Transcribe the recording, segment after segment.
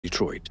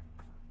Detroit.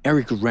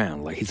 Eric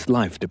ran like his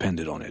life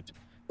depended on it,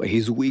 but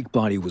his weak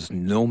body was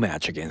no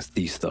match against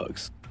these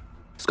thugs.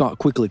 Scott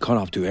quickly caught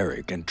up to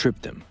Eric and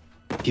tripped him.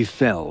 He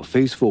fell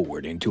face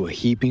forward into a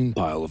heaping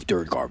pile of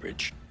dirt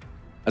garbage.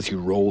 As he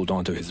rolled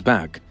onto his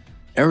back,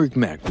 Eric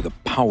met with a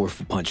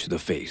powerful punch to the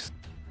face.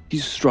 He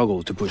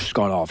struggled to push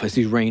Scott off as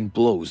he rained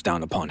blows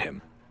down upon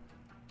him.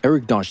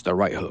 Eric dodged a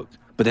right hook,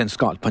 but then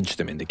Scott punched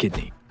him in the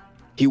kidney.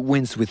 He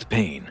winced with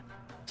pain.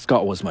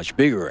 Scott was much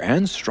bigger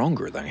and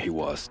stronger than he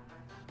was.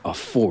 A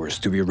force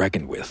to be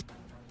reckoned with.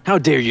 "How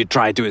dare you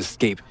try to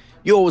escape?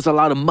 You owe us a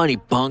lot of money,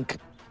 punk!"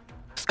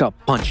 Scott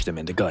punched him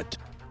in the gut.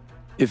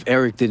 If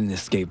Eric didn't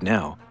escape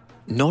now,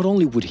 not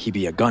only would he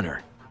be a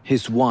gunner,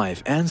 his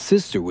wife and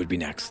sister would be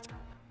next.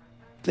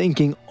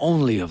 Thinking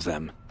only of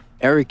them,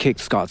 Eric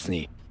kicked Scott's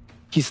knee.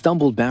 He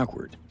stumbled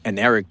backward, and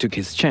Eric took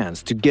his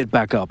chance to get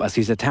back up as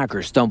his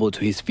attacker stumbled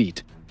to his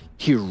feet.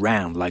 He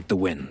ran like the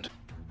wind.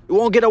 "You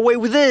won't get away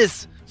with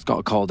this!"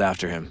 Scott called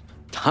after him.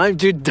 "Time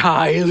to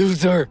die,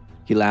 loser!"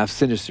 He laughed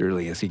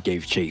sinisterly as he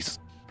gave chase.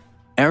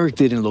 Eric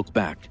didn't look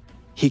back.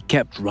 He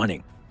kept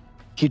running.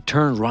 He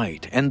turned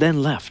right and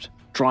then left,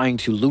 trying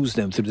to lose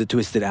them through the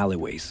twisted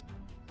alleyways.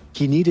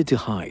 He needed to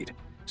hide,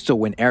 so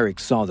when Eric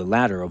saw the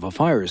ladder of a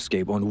fire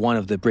escape on one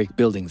of the brick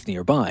buildings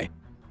nearby,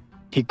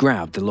 he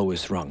grabbed the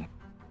lowest rung.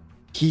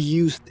 He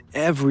used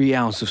every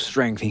ounce of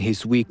strength in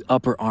his weak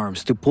upper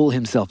arms to pull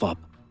himself up.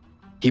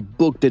 He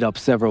booked it up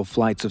several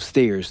flights of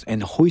stairs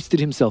and hoisted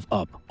himself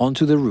up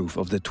onto the roof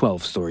of the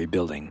 12-story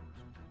building.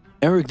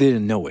 Eric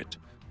didn't know it,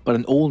 but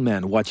an old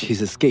man watched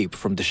his escape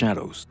from the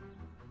shadows.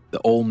 The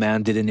old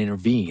man didn't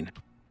intervene.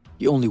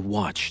 He only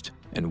watched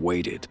and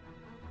waited.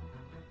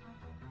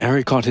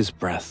 Eric caught his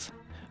breath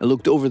and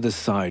looked over the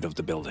side of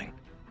the building.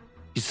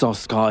 He saw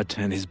Scott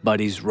and his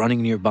buddies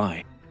running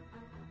nearby.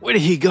 "Where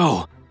did he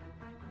go?"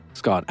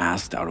 Scott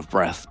asked out of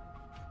breath.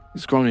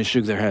 His cronies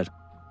shook their head.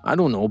 "I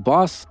don't know,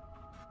 boss.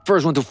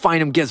 First one to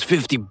find him gets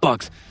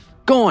 $50.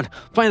 Go on,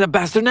 find that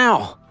bastard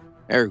now!"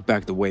 Eric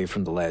backed away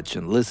from the ledge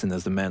and listened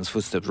as the man's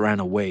footsteps ran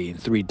away in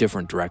 3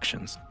 different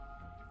directions.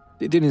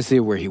 They didn't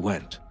say where he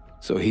went,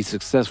 so he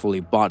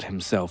successfully bought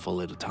himself a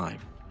little time.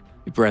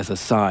 He breathed a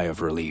sigh of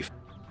relief.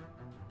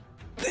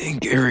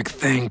 "Think, Eric,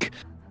 think,"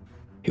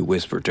 he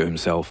whispered to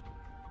himself.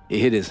 He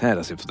hit his head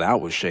as if that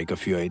would shake a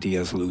few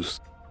ideas loose.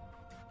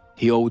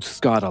 He owed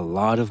Scott a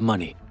lot of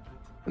money,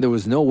 and there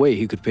was no way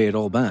he could pay it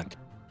all back.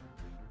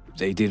 If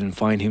they didn't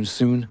find him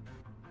soon,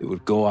 they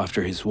would go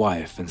after his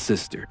wife and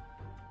sister.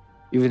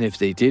 Even if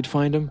they did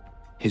find him,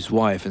 his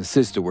wife and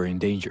sister were in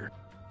danger.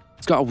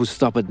 Scott would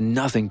stop at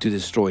nothing to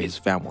destroy his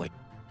family.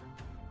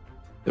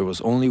 There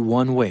was only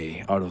one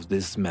way out of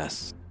this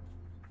mess.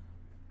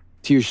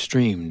 Tears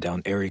streamed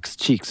down Eric's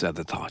cheeks at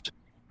the thought.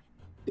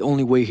 The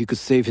only way he could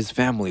save his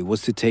family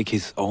was to take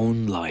his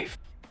own life.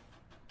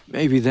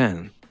 Maybe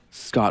then,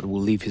 Scott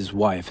would leave his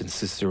wife and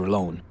sister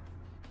alone.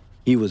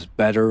 He was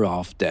better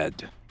off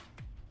dead.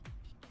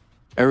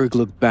 Eric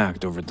looked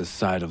back over the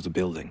side of the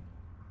building.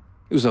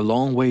 It was a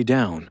long way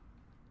down.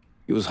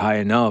 He was high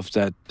enough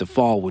that the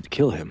fall would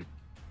kill him.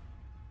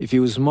 If he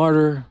was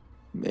smarter,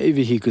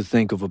 maybe he could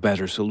think of a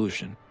better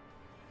solution.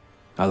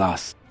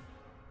 Alas,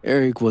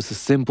 Eric was a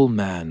simple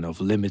man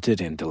of limited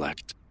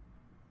intellect.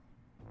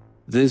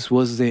 This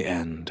was the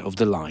end of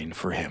the line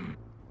for him.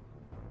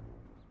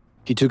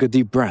 He took a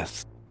deep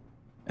breath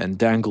and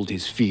dangled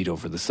his feet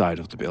over the side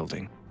of the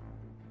building.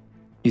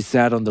 He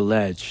sat on the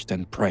ledge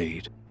and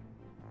prayed.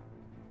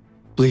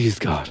 "Please,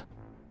 God,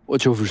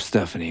 watch over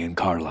Stephanie and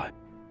Carla.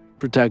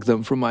 Protect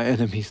them from my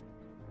enemies.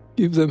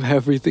 Give them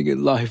everything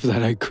in life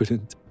that I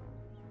couldn't."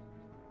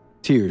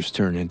 Tears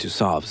turned into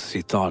sobs as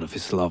he thought of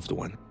his loved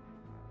one,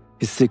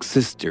 his sick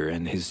sister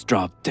and his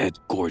drop-dead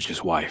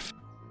gorgeous wife.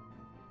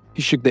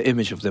 He shook the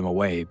image of them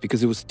away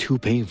because it was too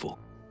painful.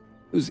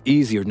 It was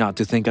easier not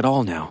to think at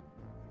all now.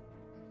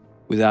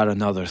 Without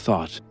another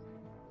thought,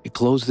 he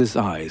closed his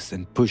eyes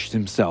and pushed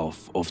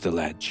himself off the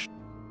ledge.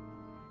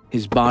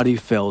 His body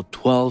fell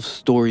 12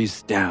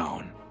 stories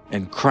down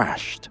and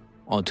crashed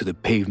onto the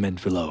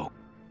pavement below.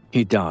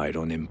 He died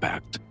on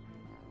impact.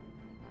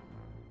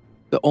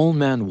 The old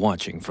man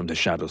watching from the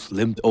shadows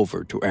limped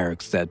over to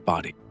Eric's dead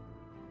body.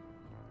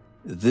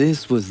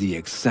 This was the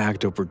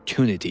exact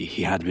opportunity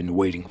he had been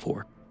waiting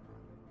for.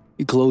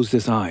 He closed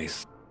his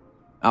eyes,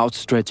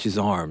 outstretched his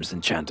arms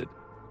and chanted,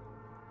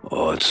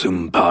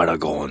 "Otsum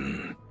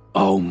Paragon,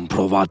 Om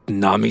Provat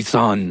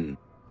Nami-san."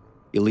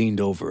 He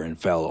leaned over and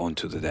fell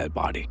onto the dead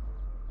body.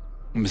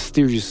 A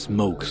mysterious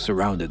smoke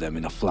surrounded them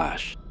in a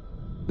flash.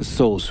 The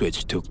soul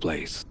switch took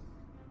place.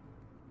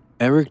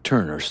 Eric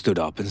Turner stood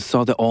up and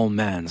saw the old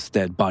man's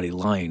dead body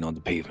lying on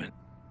the pavement.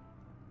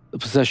 The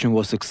possession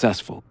was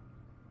successful.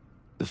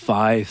 The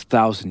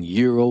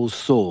 5,000-year-old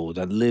soul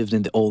that lived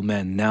in the old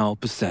man now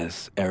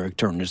possessed Eric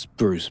Turner's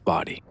bruised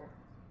body.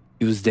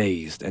 He was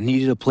dazed and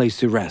needed a place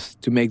to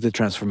rest to make the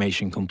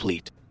transformation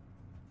complete.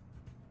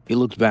 He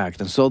looked back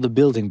and saw the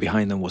building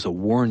behind them was a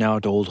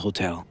worn-out old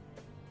hotel.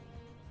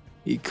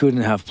 He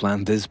couldn't have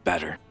planned this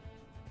better.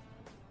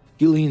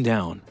 He leaned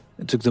down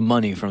and took the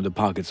money from the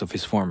pockets of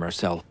his former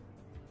self.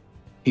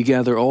 He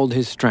gathered all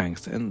his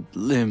strength and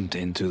limped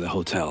into the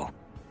hotel.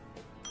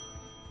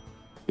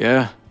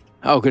 "Yeah?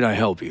 How can I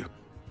help you?"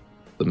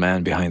 the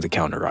man behind the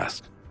counter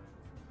asked.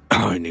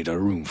 "I need a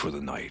room for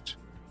the night,"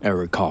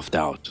 Eric coughed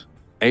out.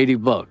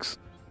 $80.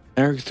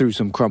 Eric threw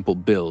some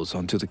crumpled bills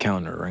onto the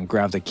counter and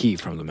grabbed a key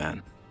from the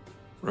man.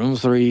 "Room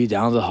 3,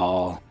 down the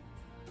hall."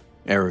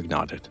 Eric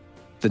nodded.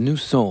 The new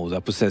soul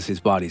that possessed his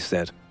body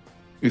said,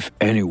 "If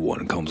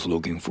anyone comes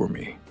looking for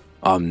me,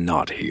 I'm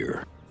not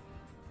here."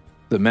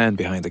 The man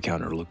behind the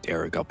counter looked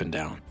Eric up and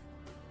down.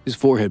 His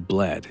forehead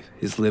bled,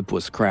 his lip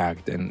was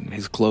cracked, and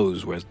his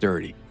clothes were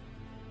dirty.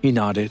 He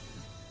nodded,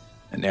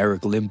 and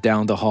Eric limped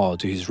down the hall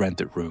to his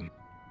rented room.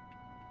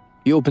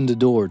 He opened the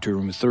door to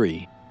room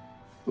 3.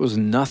 It was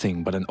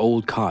nothing but an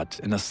old cot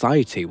and a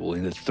side table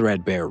in the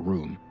threadbare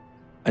room.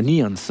 A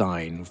neon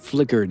sign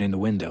flickered in the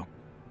window.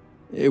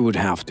 It would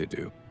have to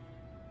do.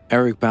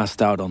 Eric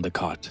passed out on the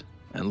cot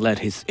and let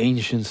his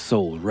ancient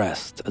soul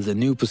rest as a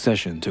new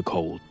possession took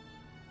hold.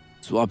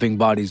 Swapping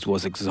bodies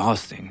was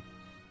exhausting,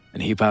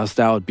 and he passed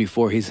out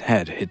before his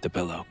head hit the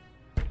pillow.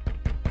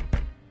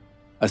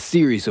 A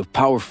series of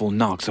powerful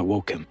knocks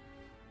awoke him.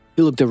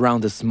 He looked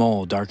around the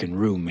small, darkened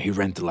room he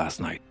rented last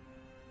night.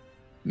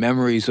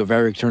 Memories of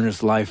Eric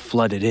Turner's life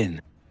flooded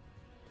in.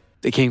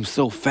 They came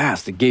so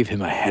fast it gave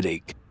him a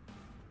headache.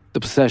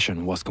 The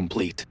possession was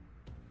complete.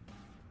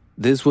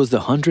 This was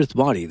the 100th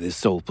body this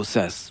soul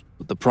possessed,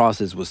 but the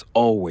process was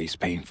always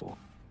painful.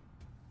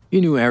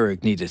 He knew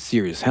Eric needed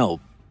serious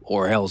help,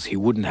 or else he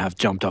wouldn't have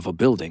jumped off a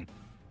building,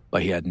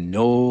 but he had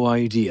no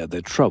idea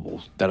the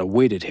trouble that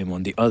awaited him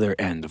on the other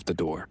end of the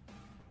door.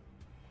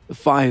 The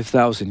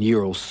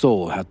 5,000-year-old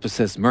soul had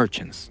possessed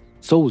merchants,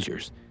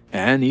 soldiers,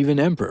 and even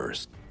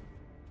emperors.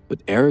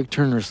 But Eric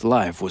Turner's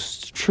life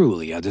was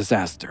truly a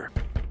disaster.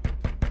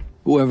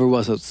 Whoever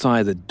was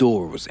outside the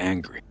door was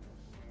angry.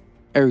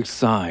 Eric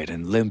sighed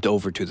and limped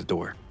over to the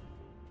door.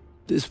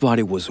 This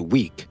body was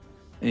weak,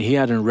 and he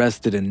hadn't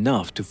rested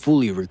enough to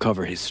fully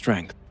recover his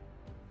strength.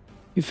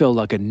 He felt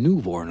like a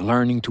newborn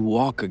learning to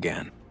walk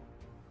again.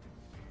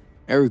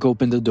 Eric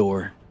opened the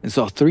door and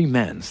saw 3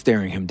 men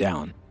staring him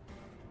down.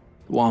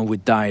 The one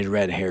with dyed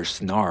red hair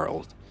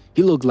snarled.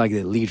 He looked like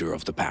the leader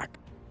of the pack.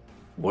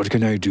 "What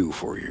can I do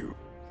for you?"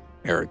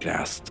 Eric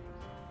asked.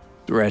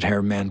 The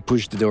red-haired man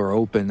pushed the door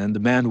open and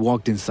the man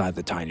walked inside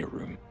the tiny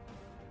room.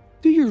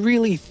 "Do you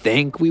really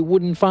think we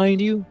wouldn't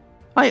find you?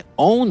 I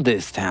own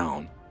this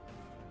town."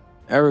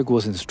 Eric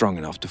wasn't strong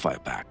enough to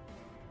fight back,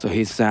 so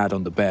he sat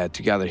on the bed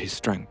to gather his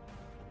strength.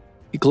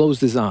 He closed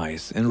his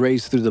eyes and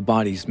raced through the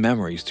body's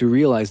memories to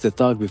realize the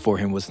thug before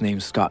him was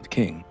named Scott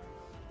King.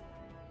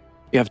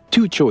 "You have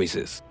 2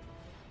 choices,"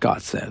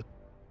 Scott said.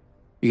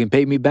 "You can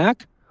pay me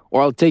back,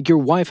 or I'll take your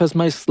wife as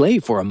my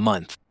slave for a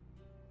month."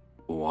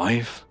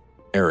 Wife?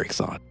 Eric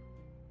thought.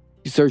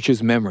 He searched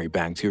his memory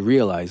bank to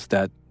realize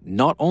that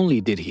not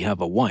only did he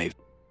have a wife,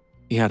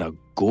 he had a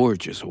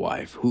gorgeous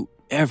wife who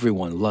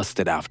everyone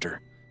lusted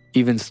after.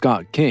 Even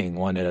Scott King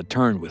wanted a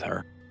turn with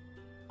her.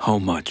 "How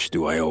much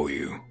do I owe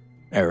you?"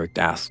 Eric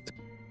asked.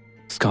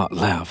 Scott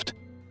laughed.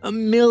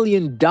 $1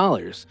 million,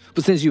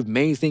 but since you've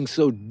made things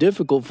so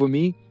difficult for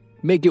me,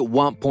 make it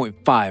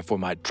 1.5 for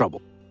my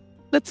trouble.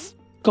 Let's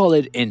call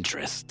it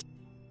interest.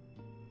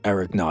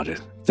 Eric nodded,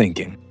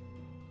 thinking.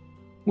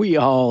 We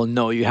all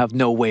know you have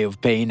no way of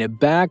paying it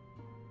back,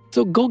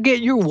 so go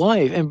get your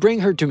wife and bring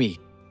her to me.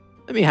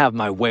 Let me have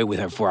my way with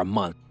her for a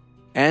month,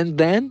 and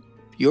then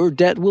your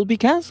debt will be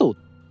canceled.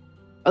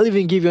 I'll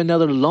even give you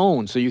another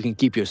loan so you can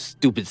keep your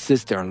stupid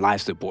sister on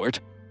life support.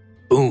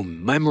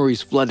 Boom,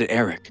 memories flooded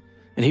Eric,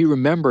 and he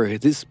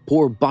remembered this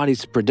poor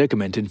body's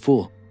predicament in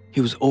full.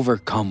 He was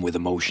overcome with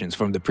emotions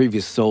from the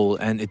previous soul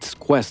and its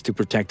quest to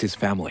protect his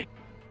family.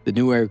 The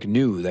new Eric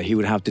knew that he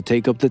would have to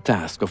take up the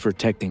task of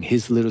protecting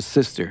his little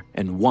sister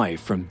and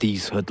wife from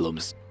these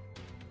hoodlums.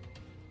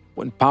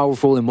 When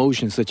powerful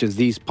emotions such as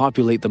these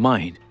populate the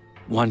mind,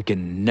 one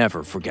can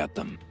never forget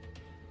them.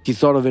 He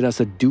thought of it as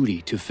a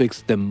duty to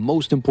fix the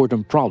most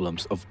important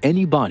problems of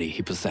any body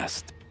he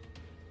possessed.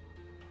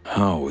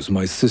 How is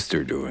my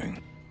sister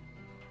doing?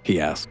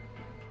 He asked.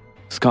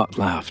 Scott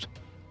laughed.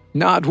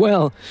 Not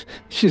well.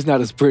 She's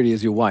not as pretty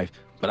as your wife,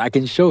 but I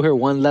can show her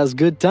one last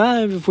good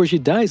time before she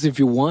dies if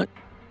you want.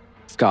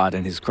 Scott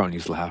and his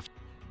cronies laughed.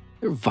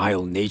 Their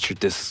vile nature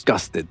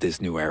disgusted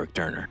this new Eric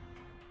Turner.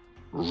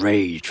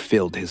 Rage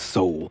filled his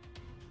soul.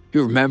 He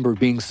remembered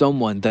being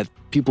someone that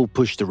people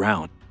pushed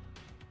around.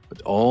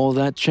 But all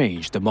that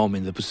changed the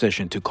moment the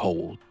possession took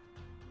hold.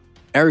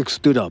 Eric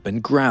stood up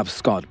and grabbed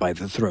Scott by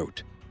the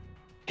throat.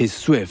 His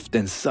swift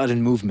and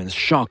sudden movements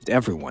shocked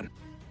everyone.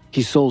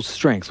 His soul's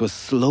strength was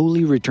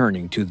slowly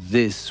returning to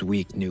this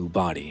weak new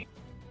body.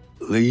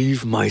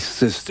 Leave my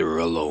sister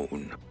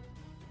alone.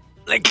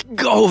 Let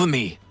go of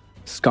me,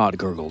 Scott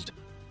gurgled.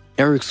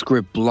 Eric's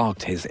grip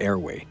blocked his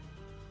airway.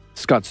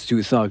 Scott's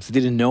two thugs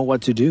didn't know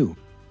what to do.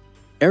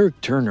 Eric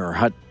Turner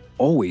had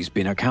always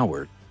been a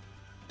coward.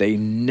 They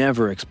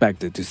never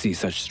expected to see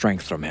such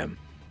strength from him.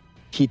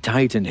 He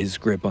tightened his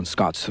grip on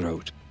Scott's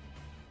throat.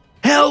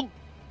 Help!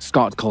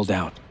 Scott called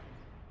out.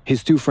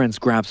 His two friends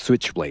grabbed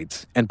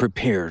switchblades and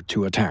prepared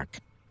to attack.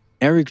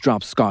 Eric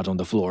dropped Scott on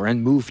the floor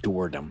and moved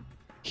toward them.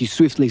 He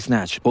swiftly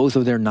snatched both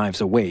of their knives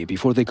away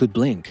before they could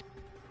blink.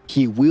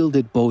 He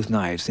wielded both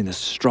knives in a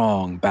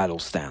strong battle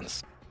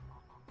stance.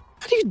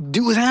 "How do you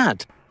do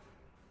that?"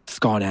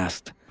 Scott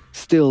asked,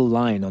 still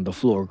lying on the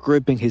floor,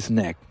 gripping his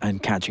neck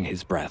and catching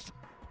his breath.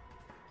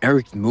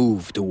 Eric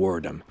moved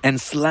toward him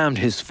and slammed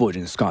his foot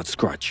in Scott's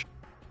crotch.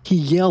 He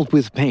yelled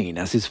with pain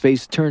as his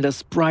face turned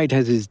as bright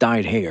as his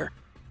dyed hair.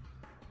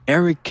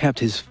 Eric kept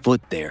his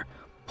foot there,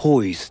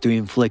 poised to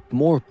inflict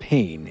more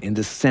pain in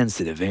the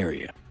sensitive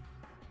area.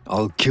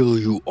 "I'll kill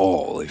you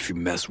all if you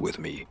mess with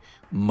me,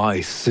 my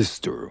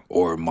sister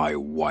or my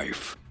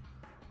wife.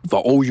 If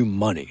I owe you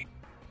money,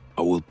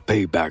 I will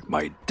pay back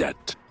my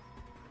debt.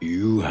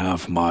 You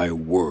have my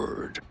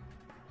word.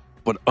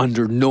 But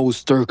under no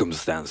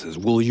circumstances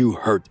will you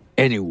hurt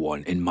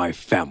anyone in my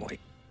family.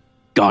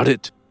 Got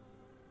it?"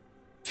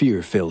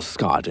 Fear filled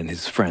Scott and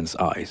his friend's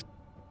eyes.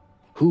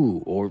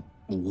 Who or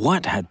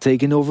what had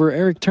taken over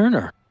Eric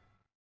Turner?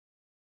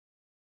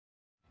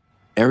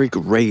 Eric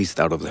raced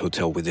out of the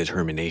hotel with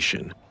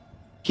determination.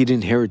 He'd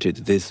inherited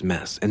this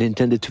mess and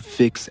intended to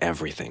fix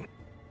everything.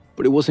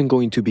 But it wasn't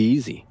going to be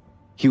easy.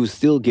 He was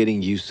still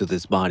getting used to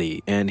this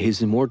body, and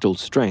his immortal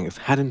strength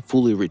hadn't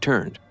fully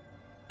returned.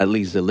 At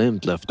least the limb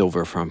left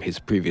over from his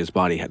previous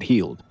body had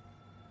healed.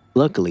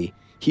 Luckily,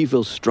 he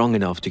felt strong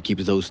enough to keep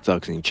those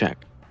thugs in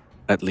check.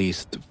 At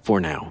least for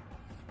now.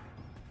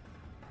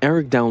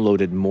 Eric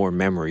downloaded more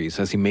memories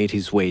as he made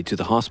his way to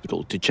the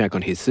hospital to check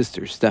on his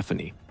sister,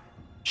 Stephanie.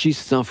 She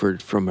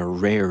suffered from a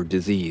rare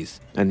disease,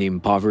 and the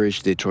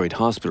impoverished Detroit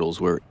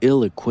hospitals were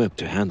ill-equipped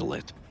to handle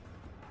it.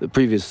 The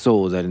previous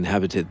soul that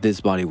inhabited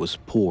this body was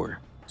poor,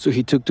 so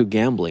he took to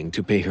gambling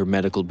to pay her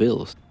medical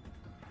bills,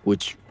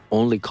 which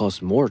only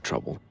caused more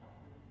trouble.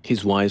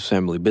 His wife's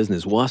family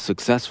business was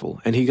successful,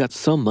 and he got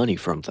some money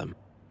from them.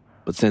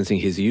 But sensing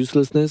his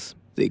uselessness,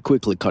 they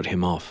quickly cut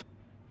him off.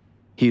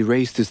 He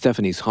raced to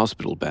Stephanie's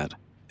hospital bed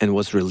and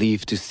was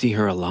relieved to see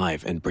her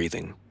alive and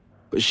breathing,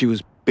 but she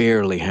was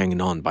barely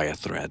hanging on by a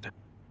thread.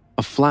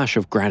 A flash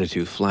of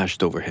gratitude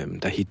flashed over him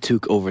that he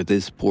took over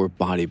this poor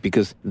body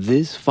because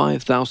this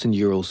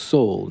 5,000-year-old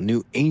soul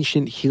knew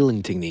ancient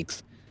healing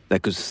techniques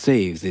that could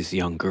save this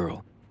young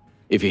girl.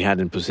 If he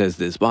hadn't possessed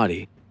this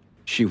body,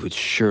 she would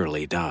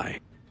surely die.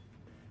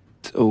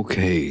 "It's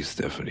okay,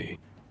 Stephanie.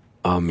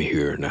 I'm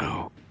here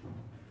now."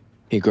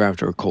 He grabbed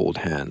her cold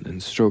hand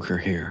and stroked her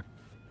hair.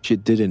 She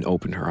didn't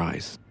open her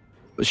eyes,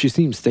 but she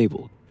seemed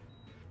stable.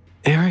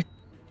 "Eric,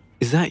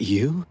 is that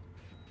you?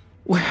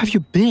 Where have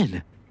you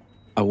been?"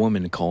 A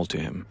woman called to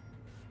him.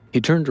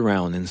 He turned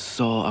around and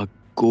saw a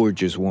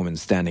gorgeous woman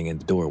standing in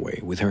the doorway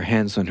with her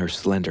hands on her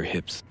slender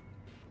hips.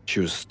 She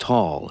was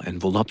tall and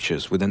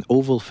voluptuous with an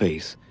oval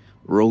face,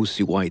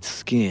 rosy white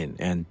skin,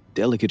 and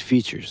delicate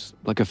features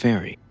like a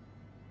fairy.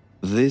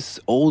 This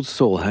old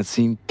soul had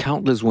seen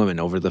countless women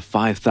over the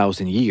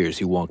 5,000 years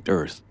he walked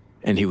Earth,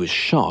 and he was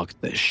shocked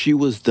that she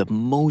was the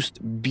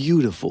most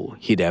beautiful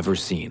he'd ever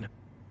seen.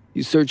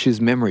 He searched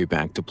his memory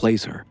bank to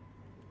place her.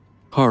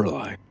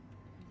 "Carly,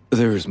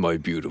 there's my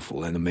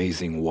beautiful and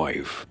amazing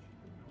wife."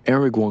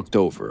 Eric walked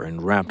over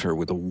and wrapped her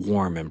with a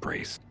warm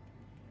embrace.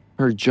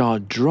 Her jaw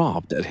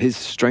dropped at his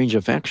strange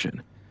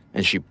affection,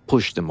 and she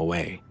pushed him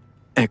away.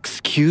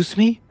 "Excuse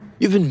me?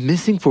 You've been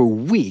missing for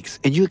weeks,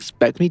 and you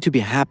expect me to be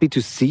happy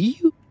to see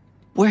you?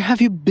 Where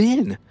have you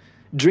been?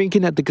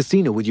 Drinking at the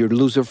casino with your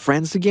loser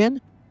friends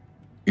again?"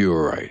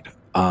 "You're right.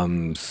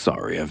 I'm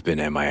sorry I've been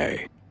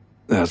MIA.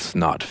 That's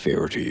not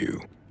fair to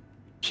you."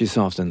 She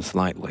softened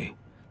slightly,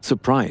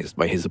 surprised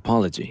by his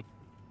apology.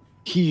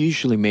 He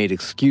usually made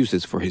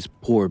excuses for his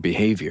poor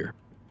behavior.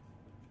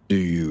 "Do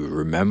you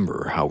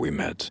remember how we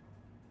met?"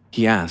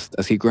 he asked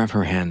as he grabbed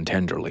her hand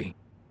tenderly.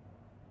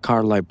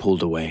 Carly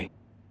pulled away.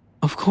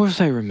 "Of course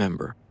I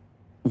remember.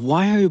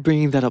 Why are you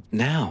bringing that up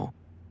now?"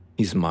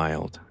 He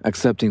smiled,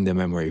 accepting the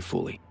memory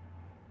fully.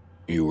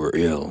 "You were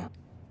ill,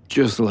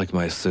 just like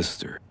my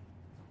sister.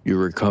 You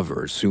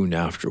recovered soon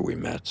after we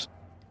met."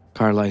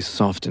 Carly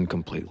softened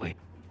completely.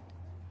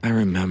 "I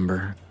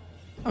remember.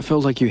 I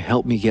felt like you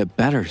helped me get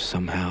better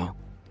somehow."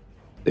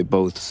 They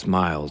both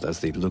smiled as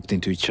they looked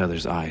into each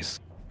other's eyes.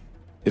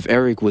 If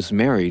Eric was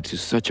married to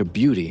such a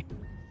beauty,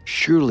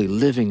 surely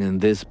living in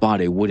this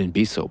body wouldn't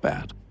be so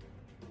bad.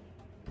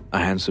 A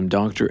handsome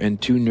doctor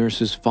and 2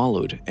 nurses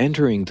followed,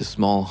 entering the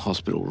small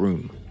hospital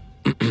room.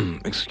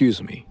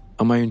 "Excuse me,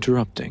 am I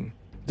interrupting?"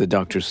 the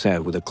doctor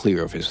said with a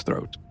clear of his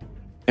throat.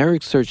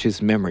 Eric searched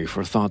his memory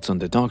for thoughts on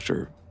the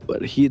doctor,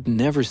 but he had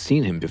never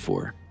seen him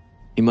before.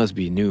 He must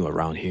be new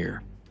around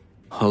here.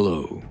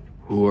 "Hello,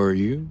 who are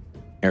you?"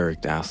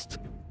 Eric asked.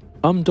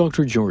 "I'm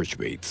Dr. George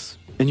Bates.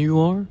 And you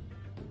are?"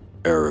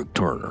 "Eric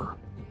Turner,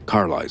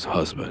 Carly's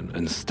husband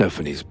and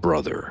Stephanie's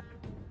brother."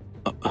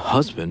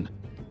 Husband?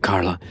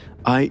 Carla,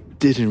 I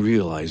didn't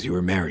realize you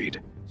were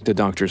married," the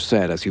doctor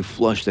said as he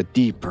flushed a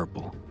deep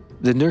purple.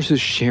 The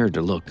nurses shared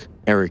a look.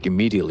 Eric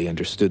immediately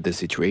understood the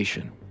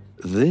situation.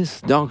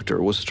 This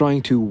doctor was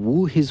trying to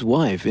woo his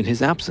wife in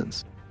his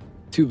absence.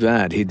 Too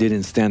bad he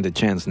didn't stand a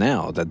chance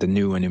now that the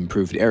new and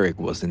improved Eric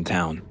was in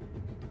town.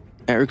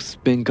 Eric's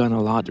been gone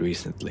a lot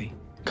recently,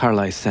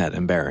 Carly said,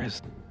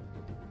 embarrassed.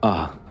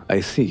 Ah,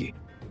 I see.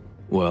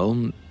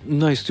 Well,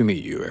 nice to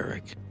meet you,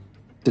 Eric.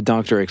 The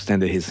doctor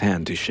extended his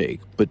hand to shake,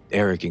 but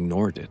Eric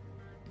ignored it.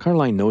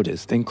 Carly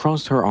noticed and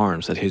crossed her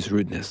arms at his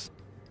rudeness.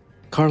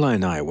 Carly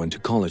and I went to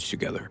college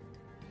together.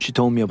 She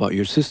told me about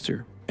your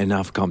sister, and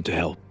I've come to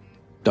help,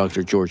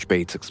 Dr. George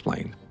Bates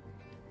explained.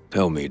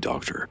 Tell me,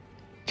 doctor,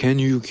 can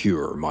you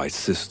cure my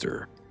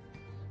sister?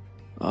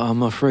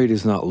 I'm afraid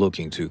it's not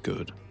looking too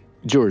good,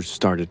 George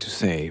started to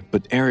say,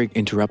 but Eric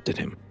interrupted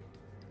him.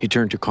 He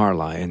turned to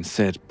Carly and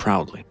said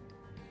proudly,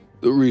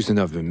 The reason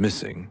I've been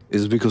missing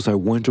is because I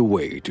went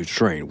away to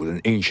train with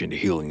an ancient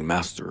healing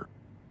master.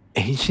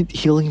 Ancient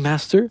healing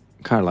master?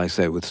 Carly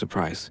said with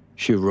surprise.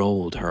 She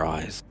rolled her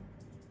eyes.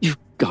 You've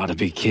gotta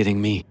be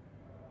kidding me.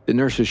 The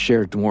nurses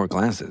shared more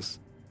glances.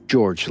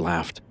 George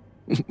laughed.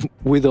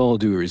 With all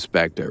due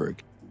respect,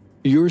 Eric,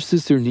 your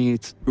sister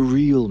needs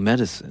real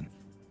medicine.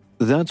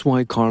 That's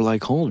why Carly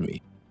called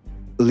me.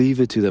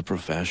 Leave it to the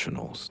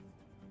professionals.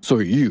 So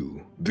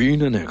you,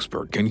 being an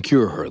expert, can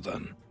cure her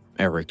then?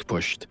 Eric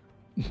pushed.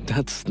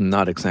 That's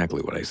not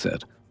exactly what I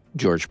said.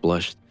 George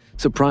blushed,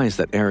 surprised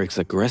at Eric's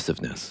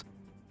aggressiveness.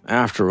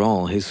 After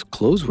all, his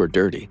clothes were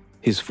dirty,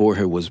 his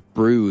forehead was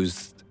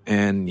bruised,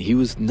 and he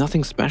was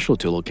nothing special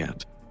to look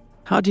at.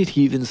 How did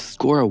he even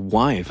score a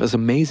wife as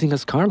amazing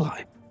as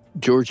Carly?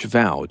 George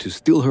vowed to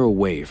steal her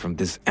away from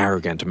this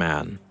arrogant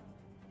man.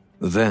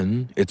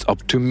 Then it's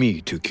up to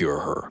me to cure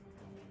her.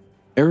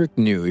 Eric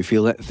knew if he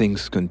let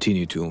things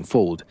continue to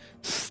unfold,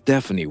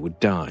 Stephanie would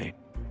die.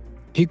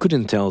 He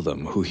couldn't tell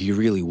them who he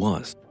really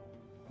was,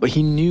 but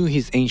he knew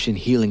his ancient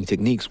healing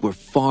techniques were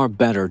far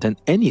better than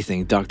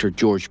anything Dr.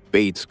 George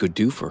Bates could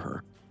do for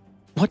her.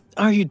 What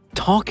are you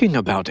talking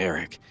about,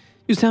 Eric?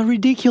 You sound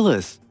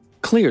ridiculous.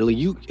 Clearly,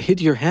 you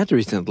hit your head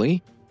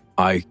recently.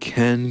 I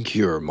can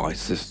cure my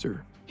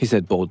sister, he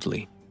said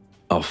boldly.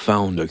 I've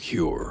found a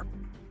cure.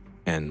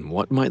 And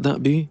what might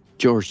that be?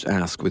 George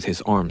asked with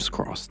his arms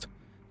crossed.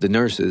 The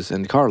nurses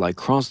and Carly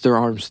crossed their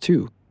arms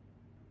too.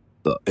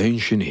 The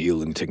ancient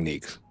healing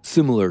technique,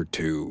 similar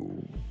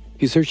to...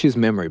 He searched his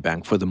memory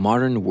bank for the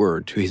modern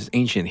word to his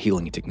ancient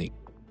healing technique.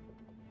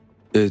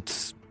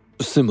 It's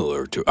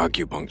similar to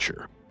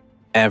acupuncture.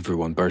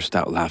 Everyone burst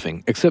out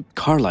laughing, except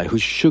Carly, who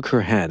shook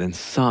her head and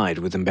sighed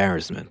with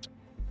embarrassment.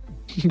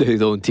 They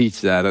don't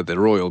teach that at the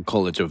Royal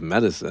College of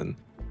Medicine,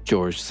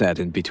 George said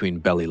in between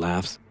belly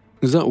laughs.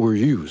 Is that where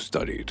you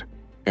studied?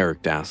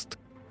 Eric asked.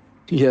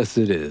 Yes,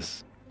 it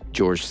is,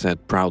 George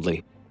said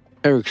proudly.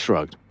 Eric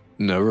shrugged.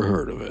 Never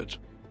heard of it.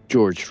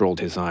 George rolled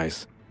his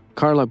eyes.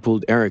 Carly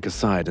pulled Eric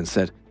aside and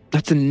said,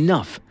 That's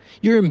enough.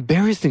 You're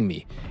embarrassing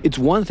me. It's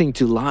one thing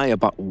to lie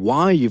about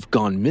why you've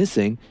gone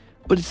missing,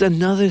 but it's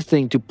another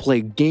thing to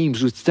play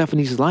games with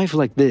Stephanie's life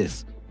like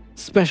this,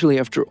 especially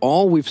after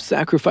all we've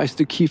sacrificed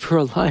to keep her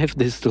alive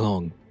this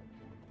long.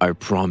 I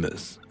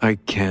promise I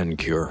can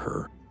cure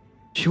her.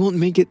 She won't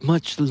make it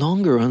much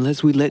longer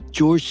unless we let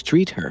George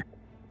treat her.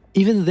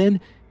 Even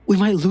then, we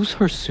might lose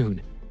her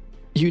soon.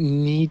 You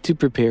need to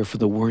prepare for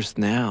the worst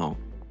now.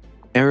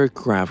 Eric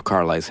grabbed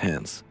Carly's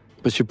hands,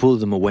 but she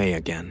pulled them away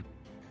again.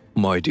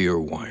 My dear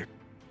wife,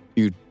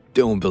 you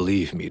don't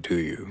believe me, do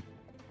you?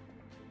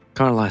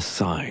 Carly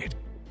sighed.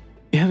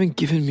 You haven't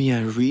given me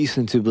a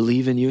reason to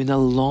believe in you in a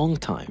long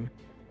time.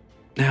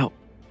 Now,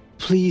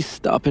 please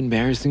stop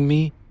embarrassing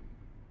me.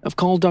 I've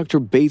called Dr.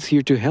 Bates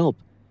here to help.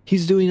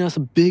 He's doing us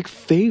a big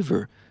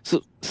favor,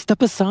 so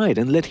step aside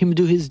and let him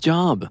do his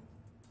job.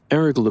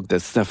 Eric looked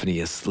at Stephanie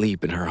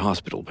asleep in her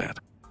hospital bed.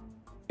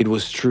 It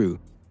was true.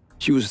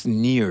 She was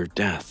near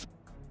death.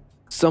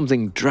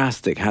 Something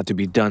drastic had to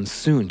be done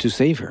soon to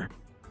save her.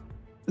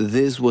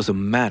 This was a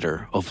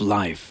matter of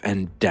life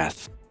and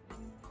death.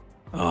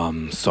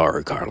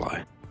 Sorry,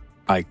 Carly.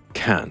 I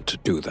can't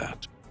do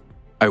that.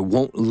 I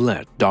won't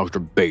let Dr.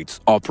 Bates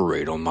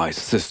operate on my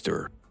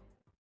sister.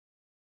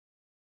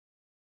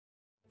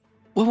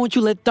 Why won't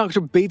you let Dr.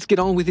 Bates get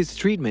on with his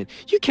treatment?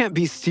 You can't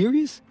be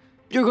serious.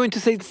 You're going to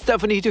send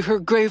Stephanie to her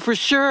grave for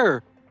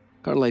sure.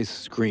 Carly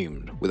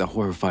screamed with a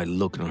horrified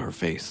look on her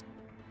face.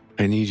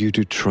 I need you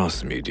to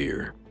trust me,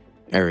 dear,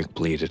 Eric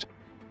pleaded.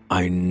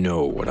 I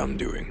know what I'm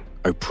doing.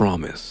 I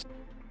promise.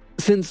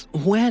 Since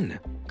when?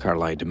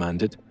 Carly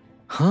demanded.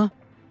 Huh?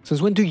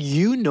 Since when do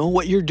you know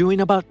what you're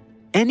doing about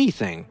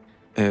anything?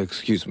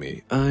 Excuse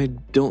me, I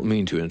don't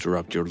mean to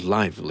interrupt your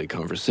lively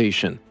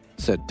conversation,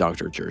 said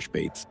Dr. George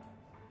Bates.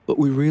 But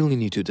we really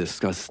need to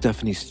discuss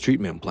Stephanie's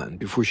treatment plan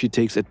before she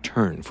takes a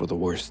turn for the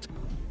worst.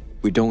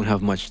 We don't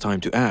have much time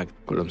to act,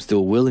 but I'm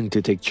still willing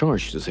to take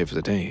charge to save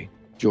the day.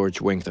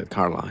 George winked at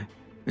Carly,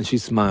 and she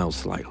smiled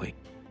slightly.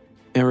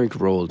 Eric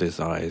rolled his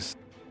eyes.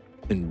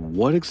 And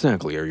what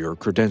exactly are your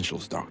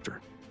credentials,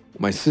 doctor?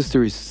 My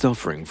sister is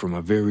suffering from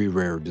a very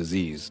rare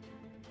disease.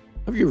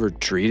 Have you ever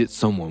treated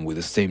someone with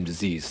the same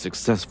disease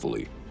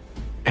successfully?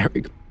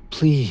 Eric,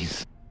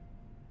 please,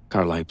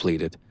 Carly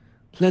pleaded.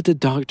 Let the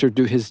doctor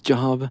do his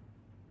job.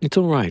 It's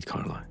all right,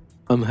 Carly.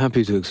 I'm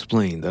happy to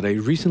explain that I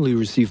recently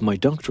received my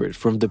doctorate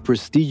from the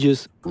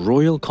prestigious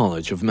Royal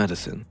College of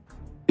Medicine.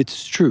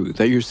 It's true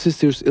that your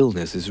sister's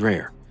illness is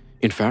rare.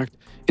 In fact,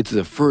 it's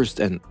the first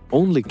and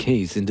only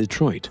case in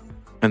Detroit,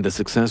 and the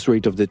success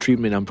rate of the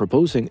treatment I'm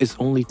proposing is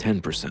only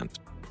 10%.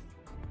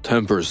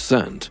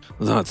 10%?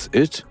 That's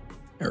it?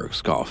 Eric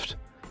scoffed.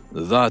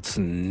 That's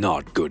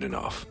not good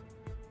enough.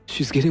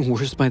 She's getting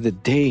worse by the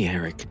day,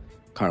 Eric,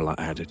 Carla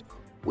added.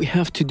 We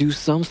have to do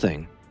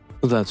something.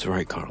 That's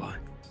right, Carla.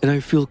 And I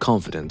feel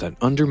confident that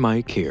under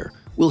my care,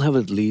 we'll have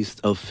at least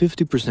a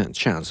 50%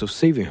 chance of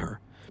saving her,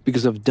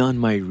 because I've done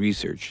my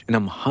research and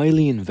I'm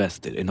highly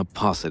invested in a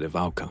positive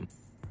outcome.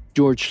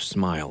 George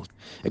smiled,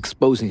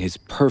 exposing his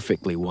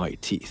perfectly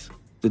white teeth.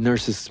 The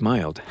nurses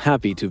smiled,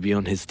 happy to be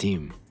on his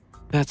team.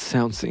 That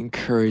sounds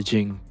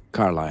encouraging,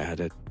 Carla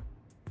added.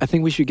 I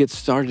think we should get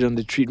started on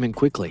the treatment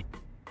quickly.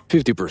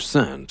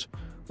 50%?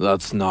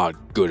 That's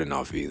not good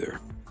enough either.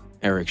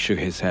 Eric shook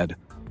his head.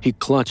 He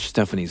clutched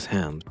Stephanie's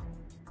hand.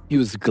 He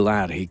was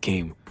glad he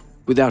came.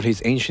 Without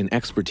his ancient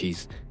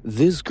expertise,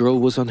 this girl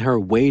was on her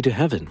way to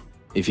heaven.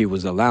 If he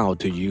was allowed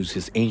to use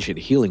his ancient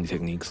healing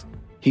techniques,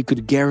 he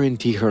could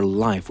guarantee her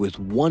life with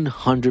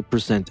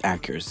 100%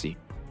 accuracy.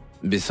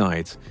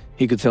 Besides,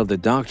 he could tell the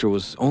doctor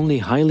was only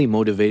highly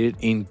motivated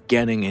in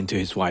getting into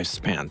his wife's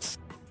pants.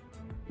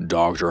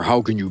 Doctor,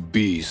 how can you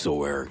be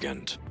so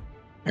arrogant?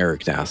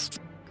 Eric asked.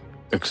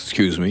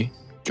 Excuse me?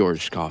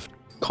 George scoffed.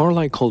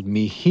 Carla called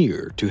me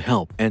here to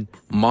help, and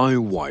my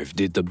wife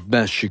did the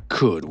best she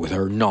could with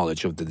her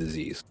knowledge of the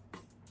disease.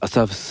 As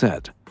I've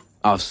said,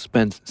 I've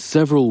spent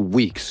several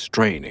weeks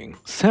training.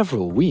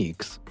 Several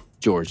weeks?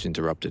 George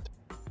interrupted.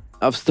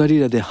 I've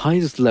studied at the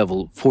highest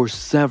level for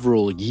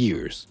several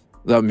years.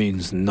 That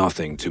means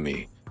nothing to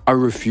me. I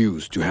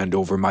refuse to hand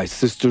over my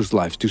sister's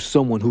life to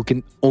someone who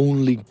can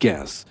only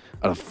guess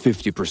at a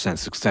 50%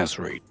 success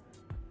rate.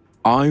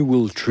 I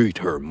will treat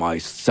her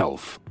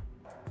myself.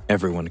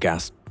 Everyone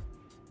gasped.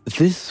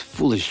 This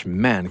foolish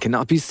man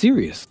cannot be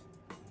serious.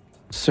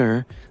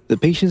 Sir, the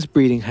patient's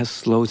breathing has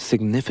slowed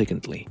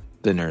significantly,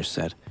 the nurse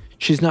said.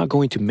 She's not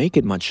going to make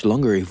it much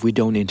longer if we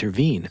don't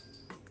intervene.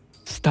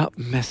 Stop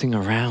messing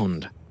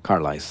around,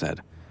 Carla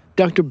said.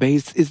 Dr.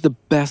 Bates is the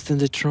best in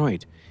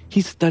Detroit.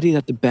 He studied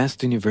at the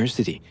best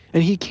university,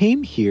 and he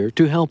came here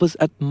to help us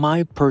at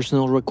my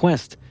personal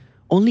request.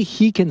 Only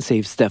he can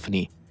save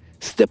Stephanie.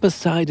 Step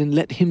aside and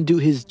let him do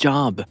his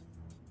job.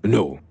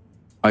 No,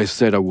 I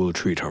said I will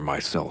treat her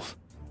myself.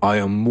 I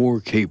am more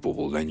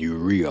capable than you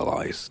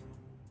realize.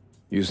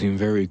 You seem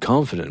very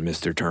confident,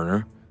 Mr.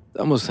 Turner.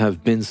 That must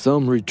have been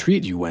some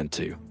retreat you went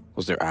to.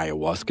 Was there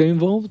ayahuasca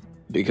involved?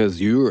 Because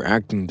you're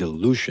acting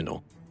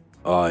delusional.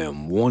 I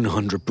am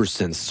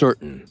 100%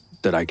 certain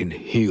that I can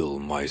heal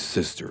my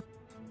sister.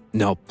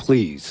 Now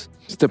please,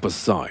 step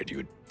aside,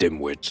 you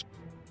dimwit.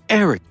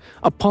 Eric,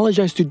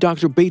 apologize to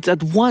Dr. Bates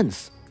at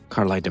once,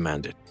 Carla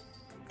demanded.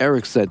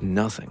 Eric said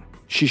nothing.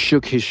 She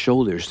shook his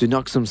shoulders to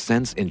knock some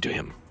sense into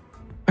him.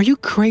 Are you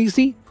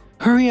crazy?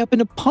 Hurry up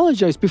and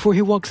apologize before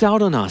he walks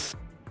out on us.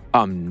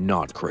 I'm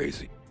not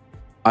crazy.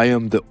 I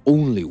am the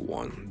only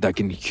one that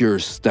can cure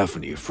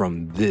Stephanie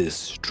from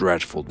this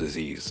dreadful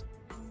disease.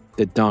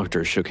 The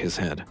doctor shook his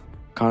head.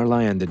 Carla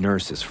and the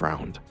nurses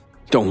frowned.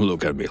 Don't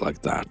look at me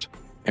like that,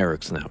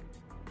 Eric snapped.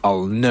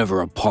 I'll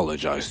never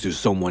apologize to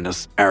someone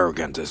as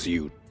arrogant as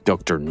you,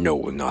 Dr.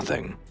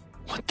 Know-Nothing.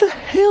 What the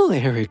hell,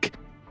 Eric?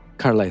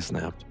 Carla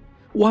snapped.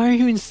 Why are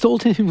you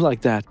insulting him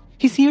like that?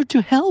 He's here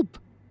to help.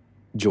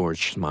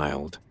 George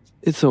smiled.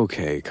 It's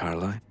okay,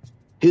 Carla.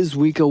 His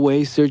week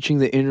away searching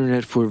the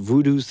internet for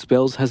voodoo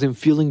spells has him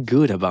feeling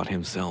good about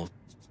himself.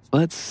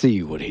 Let's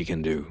see what he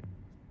can do.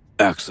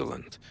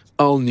 Excellent.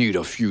 I'll need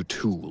a few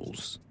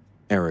tools,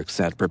 Eric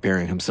said,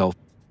 preparing himself.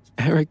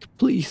 Eric,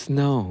 please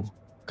no,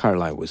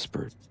 Carla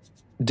whispered.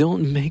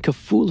 Don't make a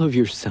fool of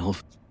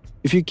yourself.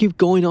 If you keep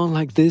going on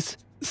like this,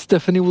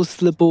 Stephanie will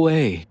slip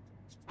away.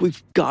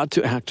 We've got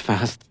to act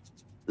fast.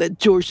 Let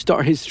George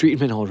start his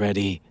treatment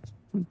already.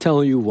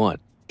 Tell you what,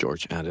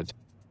 George added.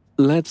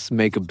 Let's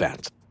make a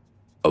bet.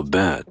 A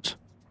bet?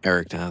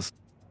 Eric asked.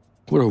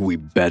 What are we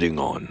betting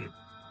on?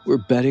 We're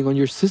betting on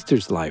your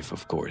sister's life,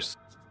 of course.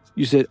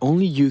 You said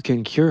only you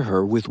can cure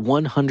her with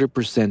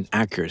 100%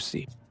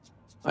 accuracy.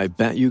 I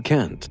bet you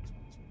can't.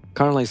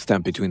 Carla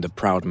stepped between the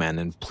proud man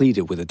and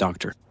pleaded with the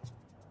doctor.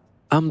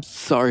 I'm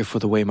sorry for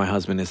the way my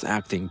husband is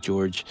acting,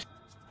 George.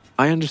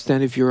 I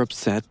understand if you're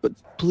upset, but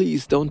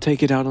please don't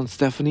take it out on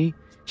Stephanie.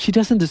 She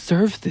doesn't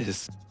deserve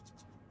this.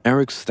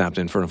 Eric stepped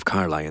in front of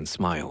Carla and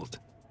smiled.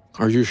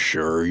 Are you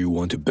sure you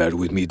want to bet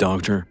with me,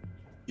 doctor?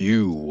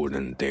 You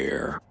wouldn't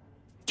dare.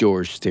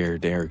 George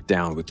stared Eric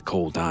down with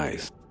cold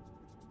eyes.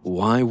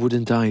 Why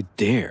wouldn't I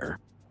dare?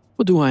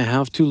 What do I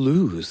have to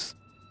lose?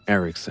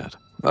 Eric said.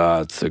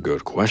 That's a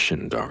good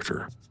question,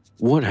 doctor.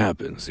 What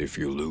happens if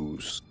you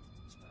lose?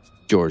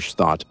 George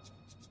thought.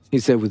 He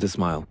said with a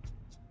smile,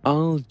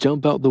 I'll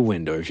jump out the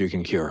window if you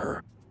can cure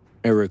her.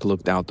 Eric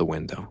looked out the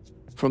window.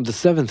 From the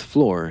 7th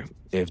floor,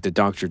 if the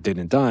doctor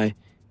didn't die,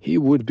 he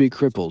would be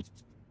crippled.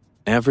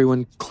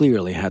 Everyone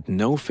clearly had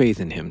no faith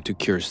in him to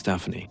cure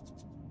Stephanie.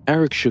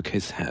 Eric shook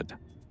his head.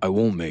 I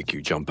won't make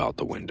you jump out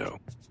the window.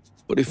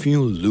 But if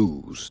you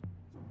lose,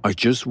 I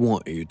just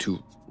want you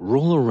to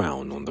roll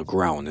around on the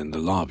ground in the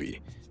lobby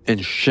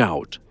and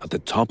shout at the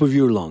top of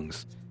your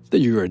lungs that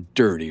you're a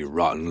dirty,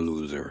 rotten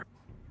loser.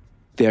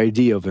 The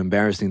idea of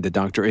embarrassing the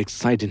doctor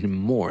excited him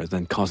more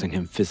than causing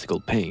him physical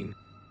pain.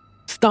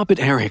 "Stop it,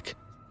 Eric,"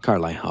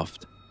 Carly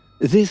huffed.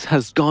 "This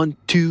has gone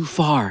too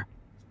far."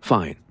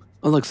 "Fine,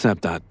 I'll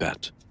accept that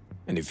bet.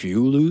 And if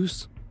you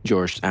lose?"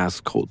 George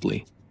asked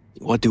coldly.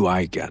 "What do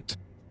I get?"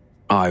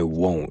 "I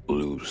won't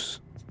lose,"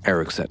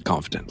 Eric said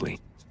confidently.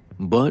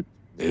 "But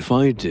if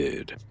I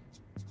did,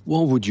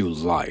 what would you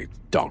like,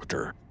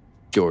 Doctor?"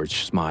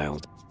 George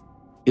smiled.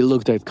 He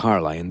looked at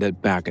Carly and then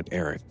back at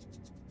Eric.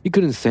 He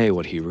couldn't say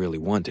what he really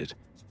wanted,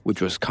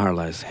 which was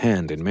Carly's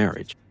hand in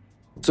marriage.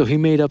 So he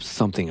made up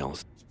something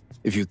else.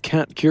 "If you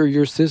can't cure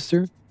your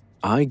sister,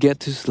 I get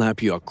to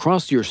slap you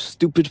across your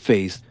stupid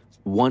face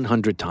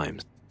 100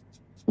 times.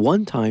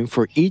 1 time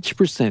for each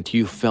percent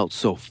you felt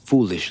so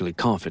foolishly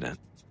confident.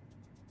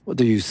 What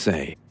do you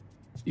say?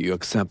 Do you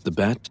accept the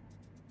bet?"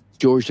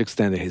 George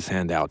extended his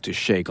hand out to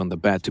shake on the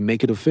bet to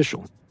make it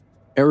official.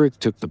 Eric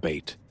took the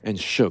bait and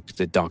shook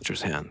the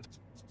doctor's hand.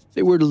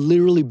 They were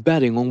literally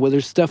betting on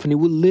whether Stephanie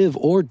would live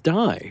or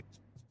die.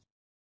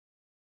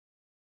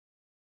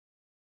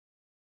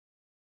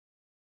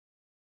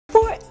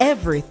 For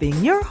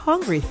everything you're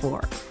hungry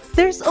for,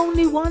 there's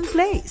only one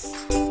place.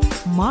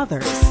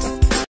 Mother's.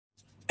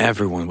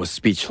 Everyone was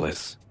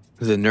speechless.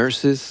 The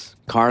nurses,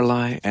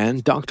 Carly,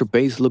 and Dr.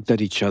 Bates looked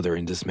at each other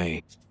in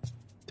dismay.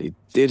 They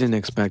didn't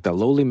expect a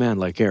lowly man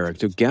like Eric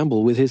to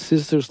gamble with his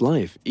sister's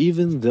life,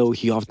 even though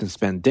he often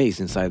spent days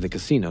inside the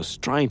casinos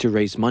trying to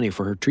raise money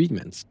for her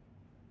treatments.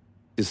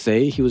 To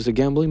say he was a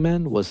gambling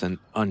man was an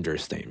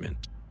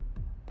understatement.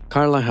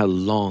 Carly had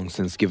long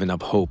since given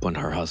up hope on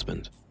her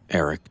husband,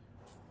 Eric.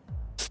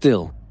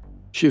 Still,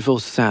 she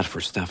felt sad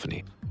for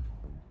Stephanie.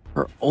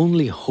 Her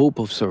only hope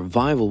of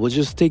survival was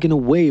just taken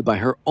away by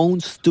her own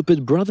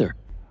stupid brother.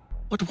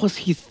 What was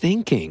he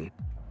thinking?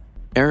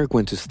 Eric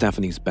went to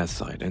Stephanie's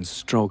bedside and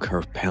stroked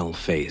her pale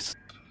face.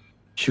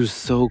 She was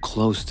so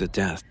close to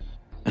death,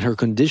 and her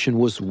condition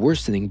was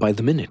worsening by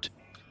the minute.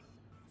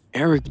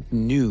 Eric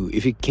knew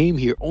if he came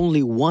here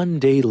only 1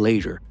 day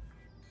later,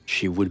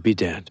 she would be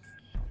dead.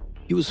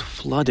 He was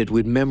flooded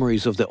with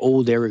memories of the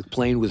old Eric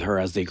playing with her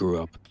as they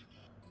grew up.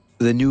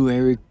 The new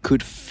Eric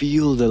could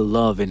feel the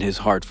love in his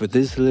heart for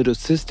this little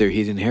sister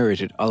he'd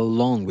inherited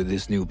along with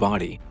his new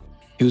body.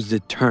 He was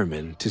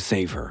determined to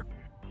save her.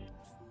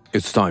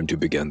 "It's time to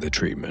begin the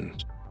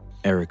treatment,"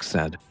 Eric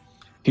said.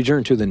 He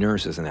turned to the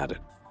nurses and added,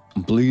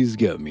 "Please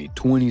get me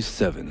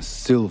 27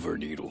 silver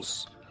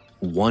needles,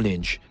 1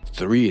 inch,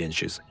 3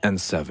 inches,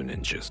 and 7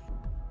 inches.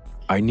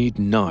 I need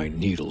 9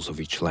 needles of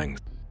each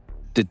length.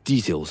 The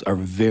details are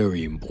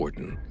very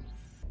important."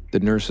 The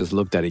nurses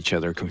looked at each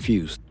other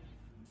confused.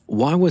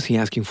 Why was he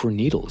asking for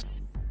needles?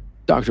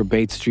 Dr.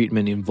 Bates'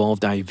 treatment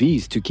involved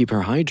IVs to keep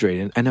her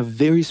hydrated and a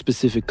very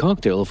specific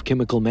cocktail of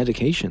chemical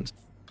medications.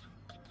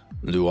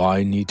 "Do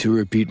I need to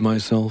repeat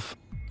myself?"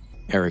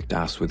 Eric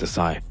asked with a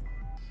sigh.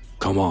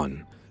 "Come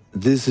on,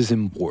 this is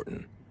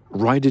important.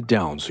 Write it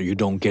down so you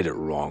don't get it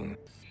wrong."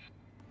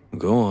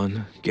 "Go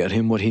on, get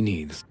him what he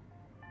needs,"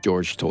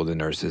 George told the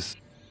nurses.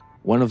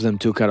 One of them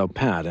took out a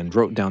pad and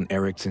wrote down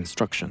Eric's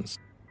instructions.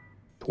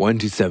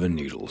 27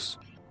 needles,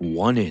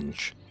 1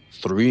 inch,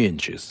 3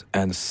 inches,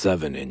 and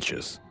 7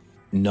 inches.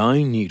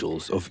 9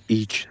 needles of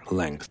each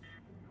length.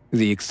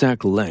 The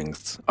exact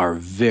lengths are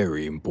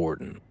very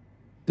important.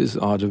 "This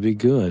ought to be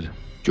good,"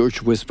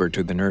 George whispered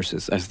to the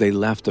nurses as they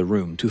left the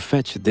room to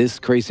fetch this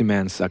crazy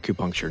man's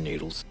acupuncture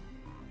needles.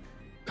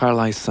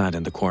 Carly sat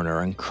in the corner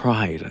and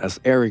cried as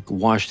Eric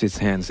washed his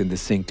hands in the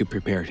sink to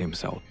prepare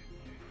himself.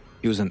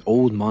 He was an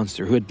old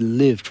monster who had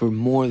lived for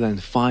more than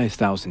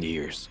 5,000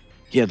 years.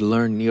 He had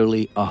learned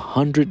nearly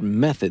 100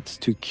 methods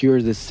to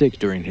cure the sick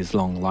during his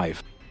long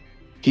life.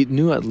 He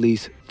knew at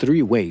least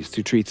 3 ways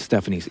to treat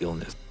Stephanie's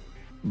illness,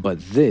 but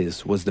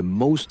this was the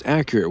most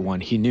accurate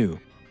one he knew.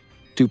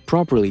 To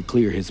properly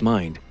clear his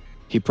mind,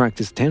 he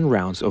practiced 10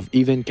 rounds of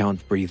even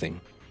count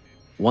breathing.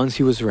 Once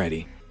he was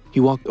ready, he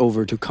walked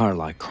over to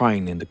Carly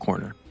crying in the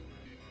corner.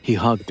 He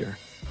hugged her,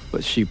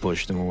 but she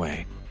pushed him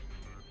away.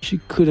 She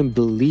couldn't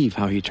believe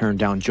how he turned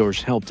down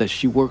George's help that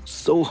she worked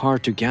so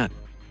hard to get.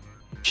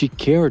 She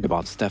cared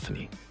about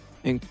Stephanie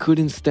and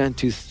couldn't stand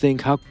to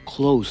think how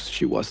close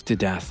she was to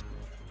death.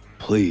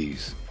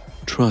 "Please,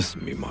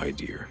 trust me, my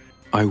dear.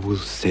 I will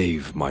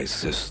save my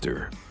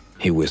sister,"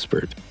 he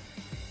whispered.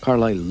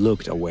 Carly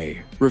looked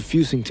away,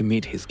 refusing to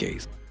meet his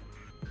gaze.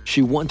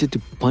 She wanted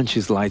to punch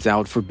his lights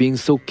out for being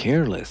so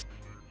careless.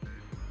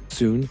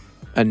 Soon,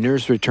 a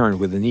nurse returned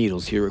with the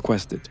needles he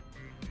requested.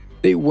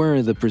 They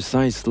weren't the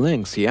precise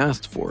lengths he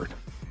asked for,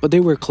 but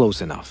they were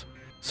close enough,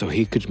 so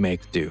he could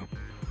make do.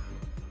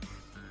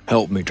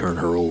 "Help me turn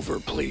her over,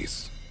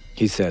 please,"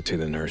 he said to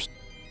the nurse.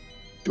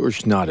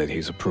 George nodded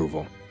his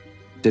approval.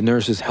 The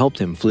nurses helped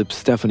him flip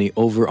Stephanie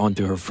over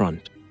onto her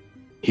front.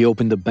 He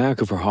opened the back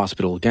of her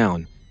hospital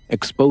gown,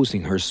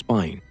 exposing her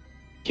spine.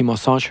 He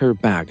massaged her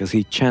back as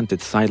he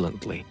chanted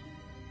silently.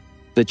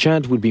 The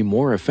chant would be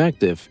more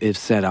effective if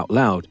said out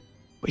loud,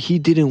 but he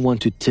didn't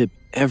want to tip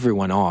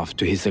everyone off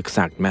to his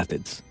exact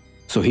methods,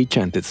 so he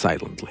chanted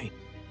silently.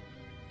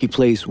 He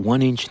placed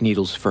 1-inch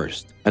needles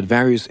first, at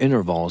various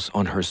intervals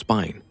on her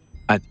spine,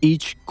 at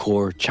each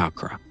core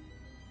chakra.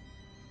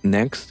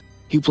 Next,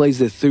 he placed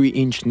the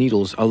 3-inch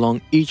needles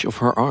along each of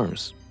her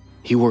arms.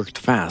 He worked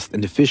fast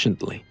and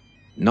efficiently,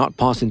 not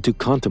pausing to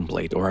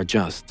contemplate or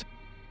adjust.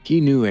 He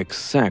knew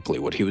exactly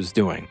what he was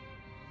doing.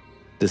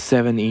 The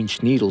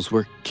 7-inch needles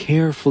were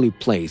carefully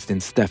placed in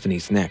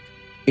Stephanie's neck,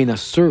 in a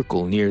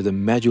circle near the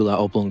medulla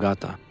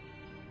oblongata.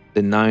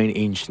 The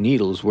 9-inch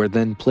needles were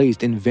then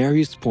placed in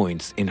various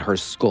points in her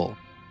skull.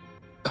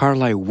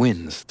 Carly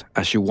winced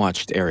as she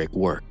watched Eric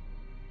work.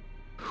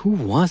 Who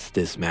was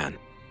this man?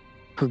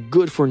 Her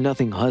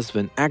good-for-nothing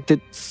husband acted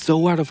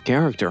so out of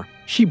character,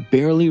 she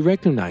barely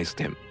recognized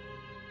him.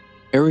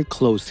 Eric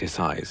closed his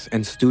eyes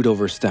and stood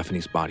over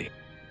Stephanie's body.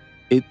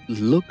 It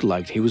looked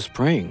like he was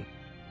praying.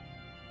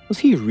 Was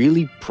he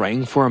really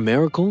praying for a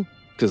miracle?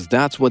 Because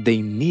that's what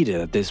they needed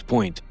at this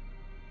point.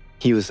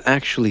 He was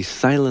actually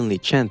silently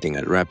chanting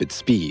at rapid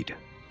speed.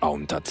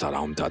 Aum Tat Sat,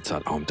 Aum Tat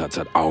Sat, Aum Tat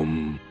Sat,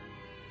 Aum.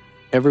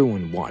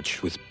 Everyone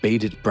watched with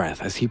bated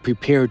breath as he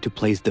prepared to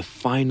place the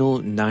final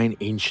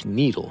 9-inch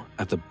needle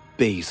at the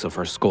base of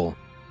her skull.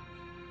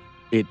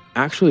 It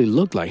actually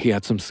looked like he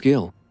had some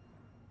skill.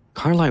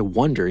 Carly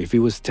wondered if he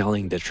was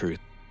telling the truth.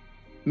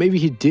 Maybe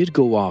he did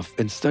go off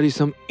and study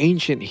some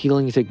ancient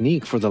healing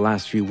technique for the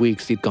last few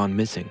weeks he'd gone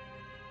missing.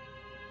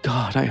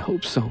 God, I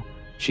hope so,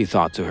 she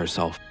thought to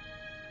herself.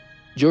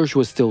 George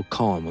was still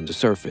calm on the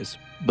surface,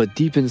 but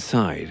deep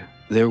inside,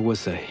 there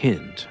was a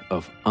hint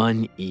of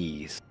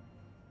unease.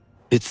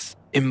 It's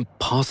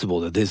impossible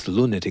that this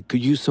lunatic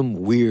could use some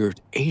weird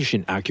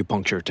ancient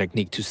acupuncture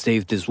technique to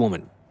save this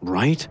woman,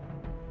 right?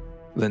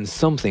 Then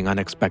something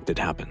unexpected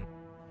happened.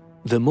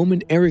 The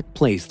moment Eric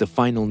placed the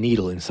final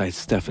needle inside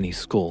Stephanie's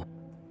skull,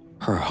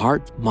 her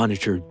heart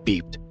monitor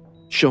beeped,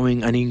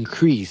 showing an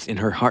increase in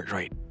her heart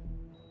rate.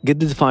 Get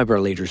the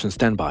defibrillators on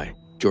standby,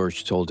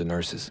 George told the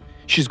nurses.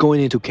 She's going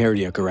into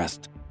cardiac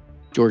arrest.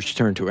 George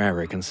turned to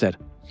Eric and said,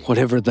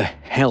 Whatever the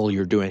hell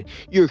you're doing,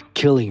 you're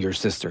killing your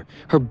sister.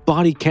 Her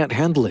body can't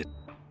handle it.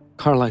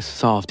 Carly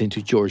sobbed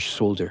into George's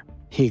shoulder.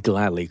 He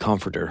gladly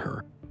comforted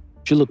her.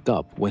 She looked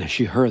up when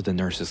she heard the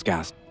nurse's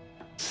gasp.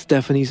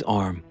 Stephanie's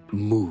arm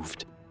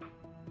moved.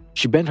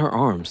 She bent her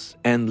arms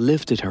and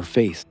lifted her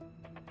face.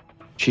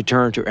 She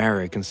turned to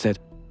Eric and said,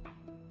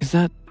 Is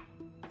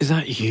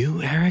that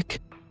you, Eric?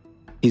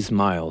 He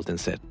smiled and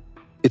said,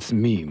 It's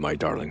me, my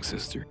darling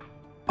sister.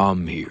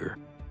 I'm here.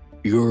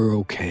 You're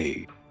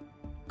okay.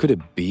 Could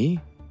it be?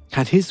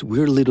 Had his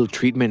weird little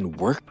treatment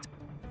worked?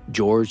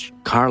 George,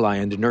 Carly,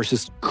 and the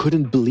nurses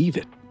couldn't believe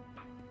it.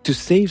 To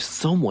save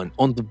someone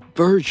on the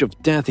verge of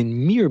death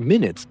in mere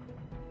minutes,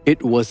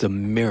 it was a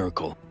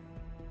miracle.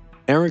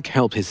 Eric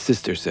helped his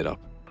sister sit up.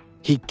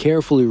 He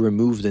carefully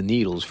removed the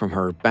needles from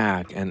her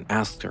back and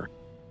asked her,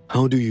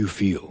 How do you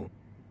feel?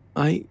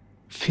 I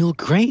feel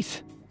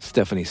great,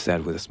 Stephanie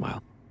said with a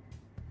smile.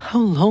 How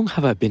long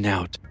have I been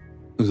out?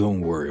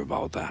 Don't worry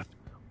about that.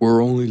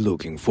 We're only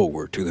looking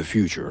forward to the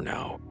future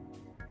now.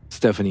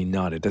 Stephanie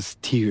nodded as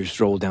tears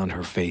rolled down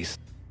her face.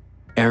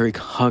 Eric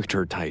hugged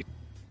her tight.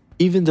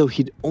 Even though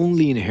he'd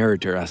only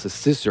inherited her as a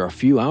sister a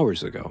few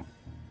hours ago,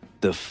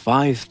 the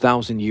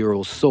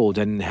 5,000-year-old soul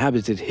that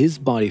inhabited his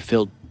body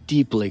felt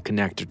deeply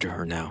connected to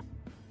her now.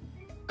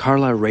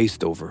 Carla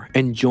raced over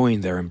and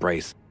joined their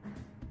embrace.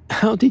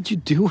 How did you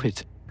do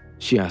it?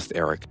 She asked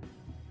Eric.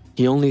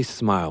 He only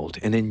smiled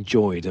and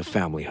enjoyed the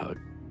family hug.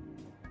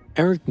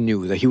 Eric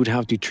knew that he would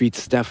have to treat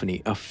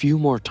Stephanie a few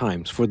more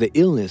times for the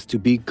illness to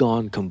be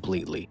gone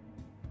completely,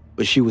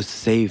 but she was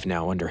safe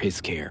now under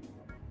his care.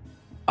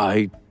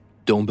 I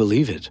don't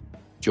believe it,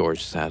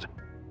 George said.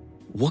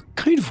 What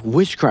kind of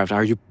witchcraft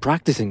are you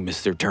practicing,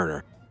 Mr.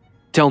 Turner?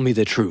 Tell me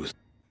the truth.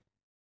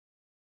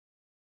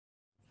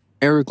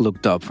 Eric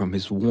looked up from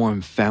his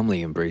warm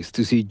family embrace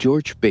to see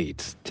George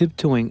Bates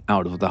tiptoeing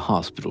out of the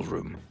hospital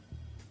room.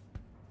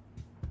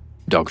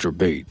 Dr.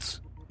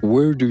 Bates,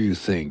 where do you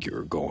think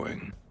you're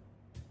going?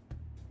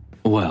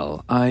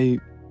 Well, I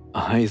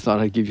thought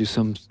I'd give you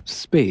some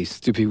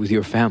space to be with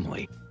your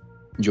family,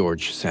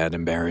 George said,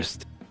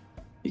 embarrassed.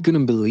 He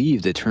couldn't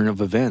believe the turn of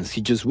events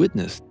he just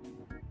witnessed.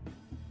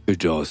 It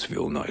does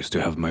feel nice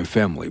to have my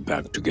family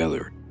back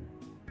together.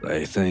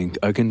 I think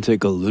I can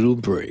take a little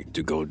break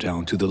to go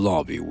down to the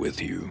lobby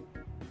with you,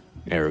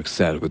 Eric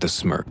said with a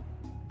smirk.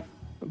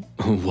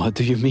 What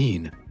do you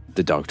mean?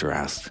 The doctor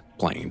asked,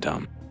 playing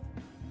dumb.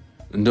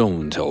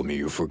 Don't tell me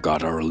you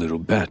forgot our little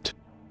bet.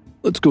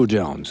 Let's go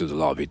down to the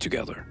lobby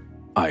together.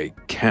 I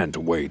can't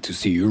wait to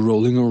see you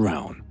rolling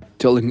around,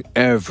 telling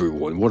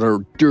everyone what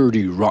a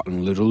dirty,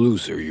 rotten little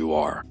loser you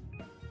are.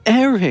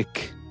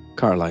 Eric!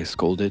 Carly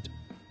scolded.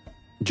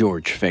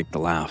 George faked a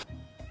laugh.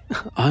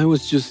 I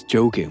was just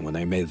joking when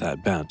I made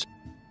that bet.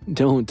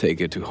 Don't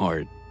take it too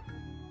hard.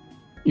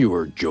 You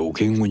were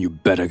joking when you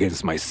bet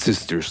against my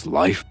sister's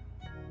life?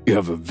 You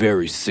have a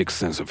very sick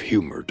sense of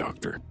humor,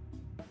 Doctor.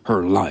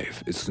 Her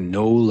life is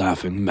no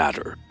laughing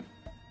matter.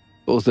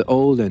 Both the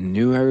old and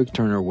new Eric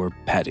Turner were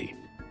petty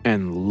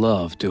and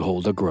loved to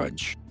hold a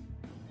grudge.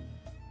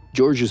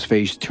 George's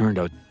face turned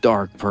a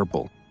dark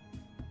purple.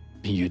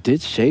 "You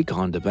did shake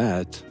on the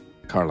bed,"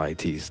 Carly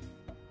teased.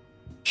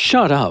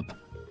 "Shut up!"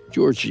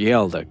 George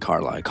yelled at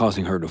Carly,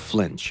 causing her to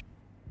flinch.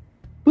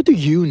 "What do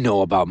you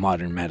know about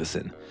modern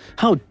medicine?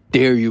 How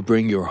dare you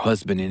bring your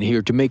husband in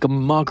here to make a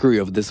mockery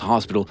of this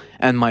hospital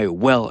and my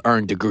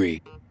well-earned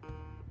degree?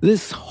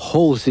 This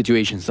whole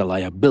situation's a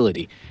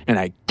liability, and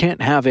I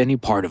can't have any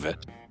part of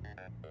it."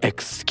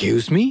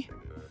 "Excuse me?"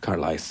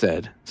 Carly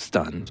said,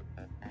 stunned.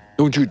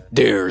 "Don't you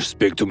dare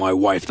speak to my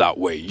wife that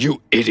way,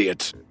 you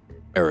idiot!"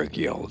 Eric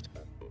yelled.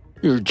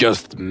 "You're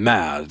just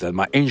mad that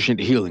my ancient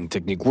healing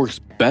technique works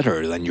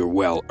better than your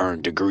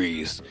well-earned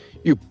degrees,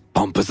 you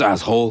pompous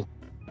asshole."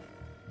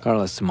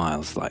 Carla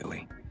smiled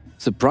slightly,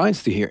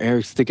 surprised to hear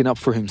Eric sticking up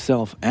for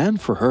himself and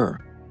for her.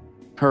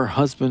 Her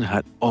husband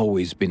had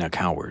always been a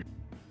coward,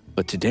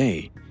 but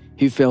today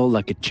he felt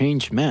like a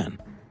changed man.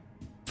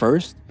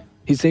 First,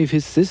 he saved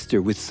his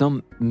sister with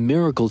some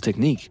miracle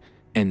technique,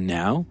 and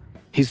now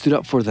he stood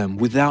up for them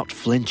without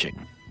flinching.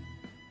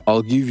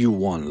 "I'll give you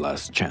one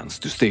last chance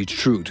to stay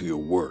true to your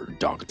word,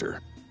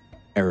 Doctor."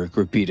 Eric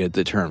repeated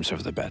the terms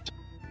of the bet.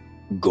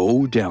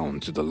 "Go down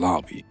to the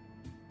lobby,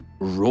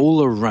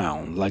 roll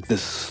around like the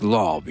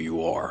slob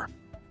you are,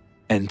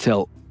 and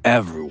tell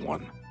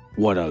everyone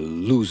what a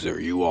loser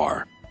you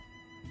are.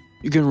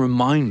 You can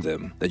remind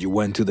them that you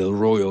went to the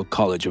Royal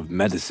College of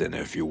Medicine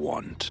if you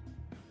want."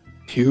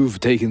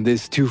 "You've taken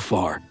this too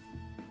far,"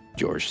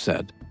 George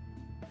said.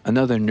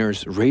 Another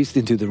nurse raced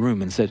into the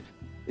room and said,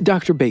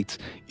 "Dr. Bates,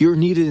 you're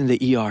needed in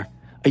the ER.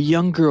 A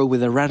young girl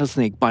with a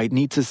rattlesnake bite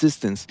needs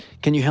assistance.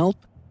 Can you help?"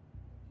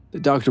 The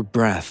doctor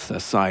breathed a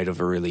sigh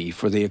of relief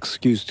for the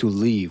excuse to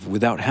leave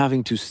without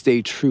having to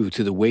stay true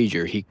to the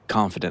wager he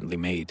confidently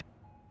made.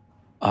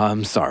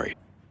 "I'm sorry,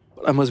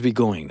 but I must be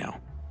going now.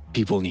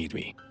 People need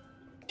me."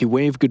 He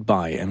waved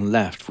goodbye and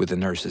left with the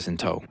nurses in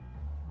tow.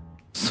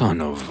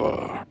 "Son of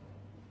a..."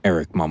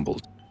 Eric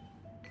mumbled.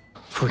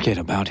 "Forget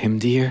about him,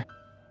 dear."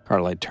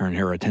 Carla turned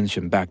her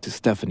attention back to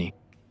Stephanie.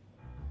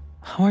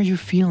 "How are you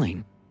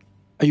feeling?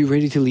 Are you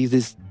ready to leave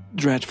this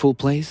dreadful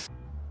place?"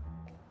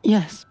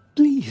 "Yes,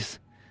 please.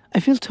 I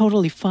feel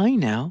totally fine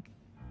now.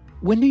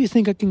 When do you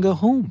think I can go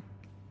home?"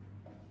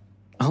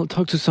 "I'll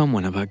talk to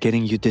someone about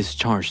getting you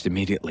discharged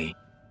immediately,"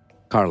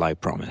 Carly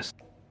promised.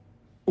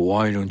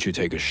 "Why don't you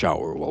take a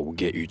shower while we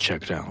get you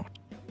checked out?"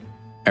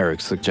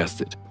 Eric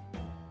suggested.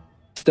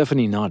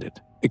 Stephanie nodded,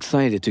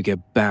 excited to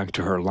get back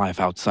to her life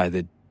outside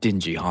the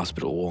dingy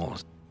hospital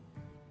walls.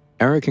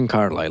 Eric and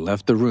Carly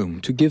left the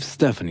room to give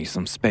Stephanie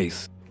some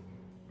space.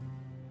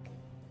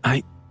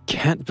 "I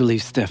can't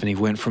believe Stephanie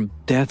went from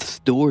death's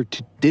door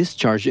to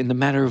discharge in the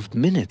matter of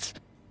minutes.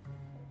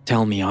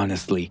 Tell me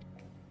honestly,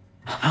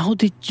 how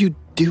did you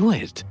do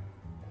it?"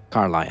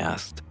 Carly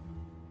asked.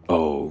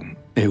 "Oh,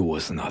 it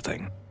was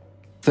nothing.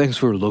 Thanks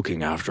for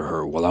looking after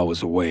her while I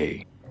was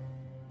away."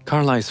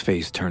 Carly's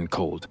face turned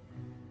cold.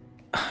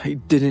 "I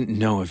didn't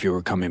know if you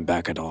were coming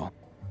back at all.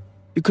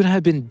 You could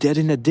have been dead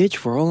in a ditch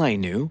for all I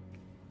knew."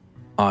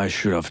 "I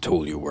should have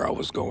told you where I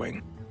was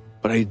going,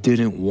 but I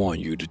didn't want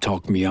you to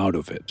talk me out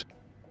of it.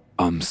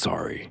 I'm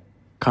sorry."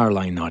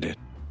 Carly nodded.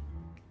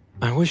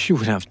 "I wish you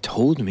would have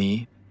told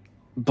me,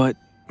 but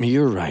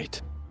you're right.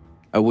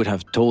 I would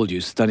have told you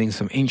studying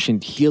some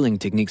ancient healing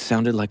techniques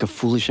sounded like a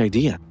foolish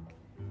idea.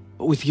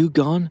 But with you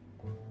gone,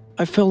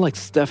 I felt like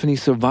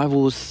Stephanie's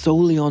survival was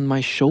solely on my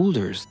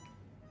shoulders.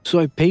 So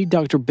I paid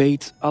Dr.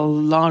 Bates a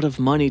lot of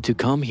money to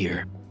come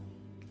here."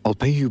 "I'll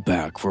pay you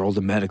back for all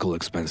the medical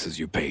expenses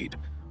you paid.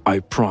 I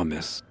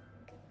promise."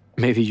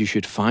 "Maybe you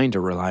should find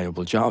a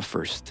reliable job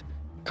first,"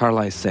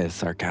 Carly said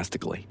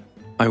sarcastically.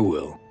 "I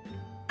will."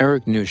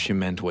 Eric knew she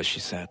meant what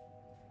she said,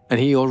 and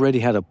he already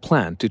had a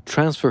plan to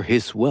transfer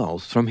his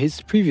wealth from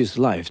his previous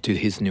life to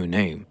his new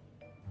name.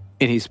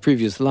 In his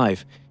previous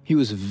life, he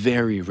was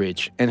very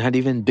rich and had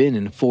even been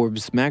in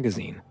Forbes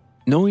magazine.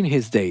 Knowing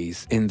his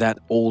days in that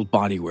old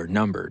body were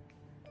numbered,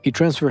 he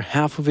transferred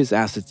half of his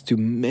assets to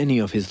many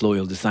of his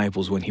loyal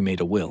disciples when he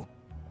made a will.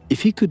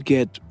 If he could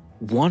get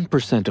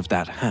 1% of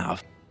that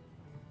half,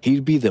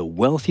 he'd be the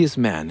wealthiest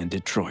man in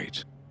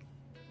Detroit.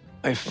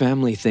 "My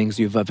family thinks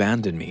you've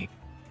abandoned me.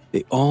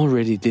 They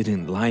already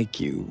didn't like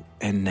you,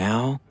 and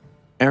now?"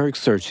 Eric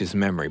searched his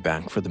memory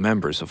bank for the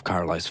members of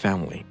Carly's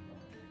family.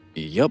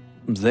 Yup,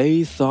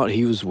 they thought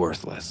he was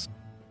worthless.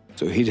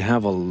 So he'd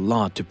have a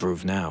lot to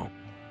prove now,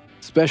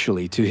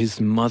 especially to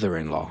his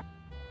mother-in-law,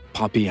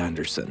 Poppy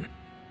Anderson.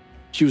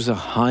 She was a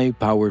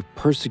high-powered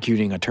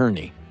persecuting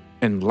attorney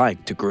and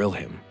liked to grill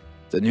him.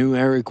 The new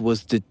Eric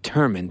was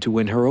determined to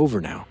win her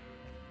over now.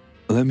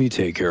 "Let me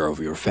take care of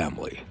your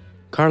family."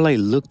 Carly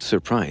looked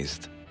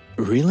surprised.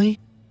 "Really?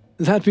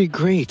 That'd be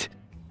great.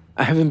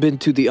 I haven't been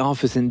to the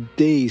office in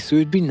days, so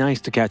it'd be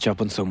nice to catch up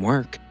on some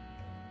work."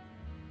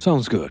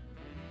 "Sounds good.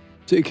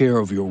 Take care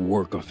of your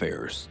work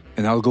affairs,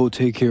 and I'll go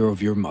take care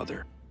of your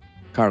mother."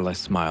 Carla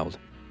smiled.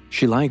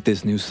 She liked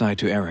this new side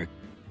to Eric.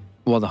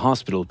 While the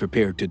hospital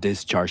prepared to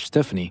discharge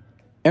Stephanie,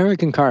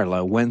 Eric and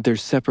Carla went their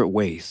separate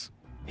ways.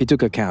 He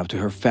took a cab to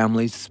her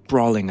family's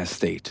sprawling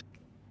estate.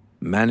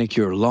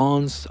 Manicure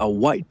lawns, a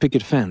white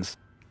picket fence,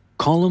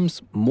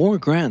 columns more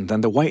grand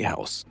than the White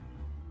House.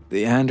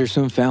 The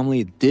Anderson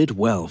family did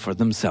well for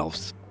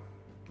themselves.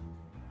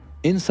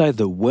 Inside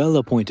the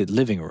well-appointed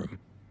living room,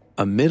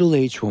 a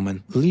middle-aged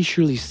woman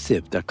leisurely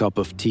sipped a cup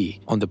of tea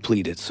on the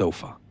pleated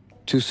sofa.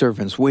 Two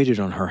servants waited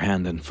on her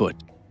hand and foot,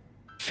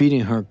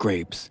 feeding her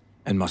grapes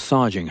and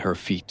massaging her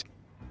feet.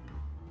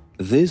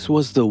 This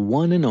was the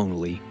one and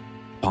only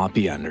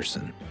Poppy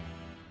Anderson.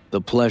 The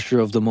pleasure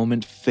of the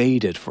moment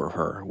faded for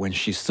her when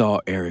she saw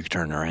Eric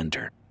Turner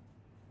enter.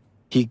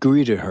 He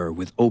greeted her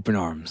with open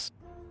arms.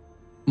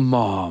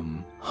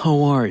 "Mom,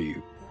 how are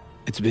you?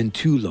 It's been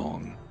too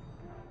long."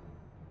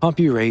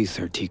 Poppy raised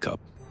her teacup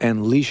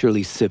and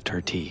leisurely sipped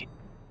her tea,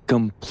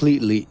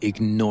 completely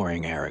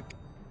ignoring Eric.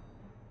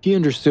 He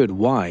understood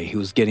why he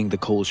was getting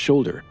the cold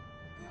shoulder,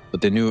 but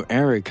the new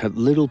Eric had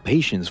little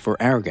patience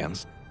for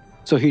arrogance,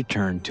 so he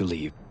turned to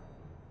leave.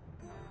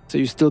 "So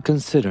you still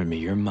consider me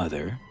your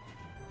mother?"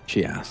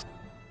 she asked.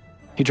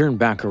 He turned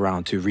back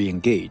around to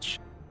re-engage.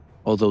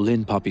 Although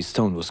Lynn Poppy's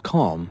tone was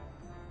calm,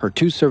 her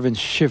two servants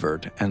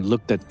shivered and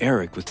looked at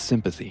Eric with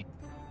sympathy.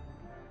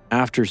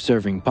 After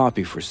serving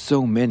Poppy for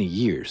so many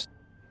years,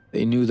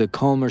 they knew the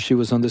calmer she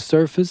was on the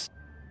surface,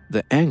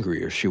 the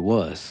angrier she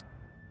was.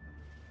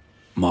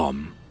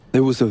 "Mom,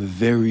 there was a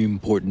very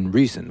important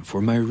reason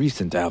for my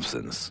recent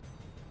absence,"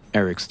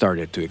 Eric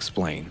started to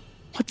explain.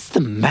 "What's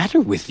the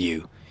matter with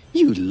you?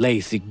 You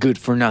lazy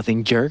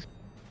good-for-nothing jerk."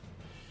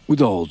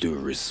 "With all due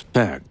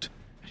respect,"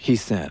 he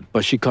said,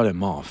 but she cut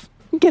him off.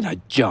 "Get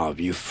a job,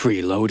 you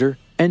freeloader.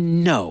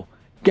 And no,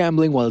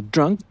 gambling while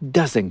drunk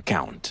doesn't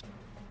count."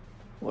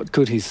 What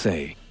could he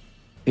say?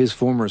 His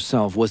former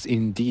self was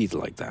indeed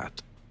like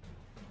that.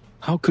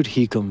 How could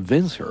he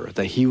convince her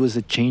that he was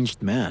a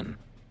changed man?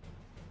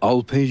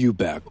 "I'll pay you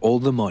back all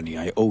the money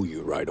I owe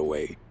you right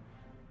away."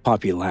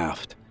 Poppy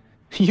laughed.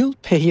 "You'll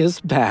pay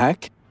us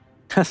back?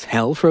 Has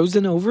hell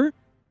frozen over?"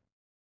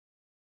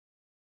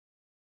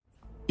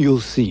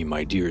 "You'll see,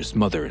 my dearest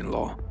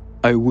mother-in-law.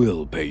 I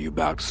will pay you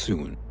back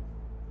soon."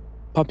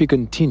 Poppy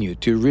continued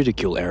to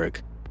ridicule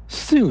Eric.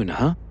 "Soon,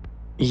 huh?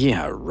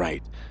 Yeah,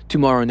 right.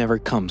 Tomorrow never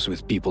comes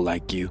with people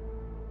like you.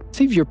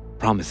 Save your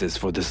promises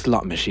for the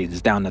slot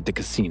machines down at the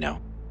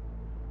casino."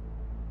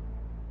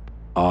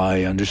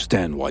 "I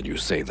understand why you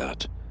say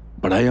that,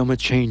 but I am a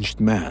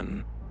changed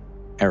man,"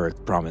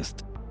 Eric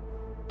promised.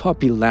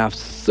 Poppy laughed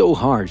so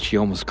hard she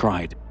almost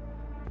cried.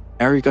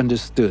 Eric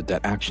understood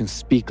that actions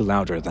speak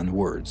louder than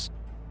words,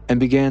 and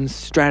began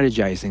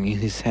strategizing in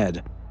his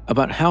head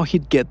about how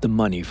he'd get the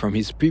money from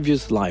his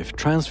previous life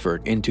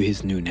transferred into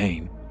his new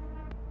name.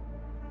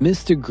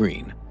 Mr.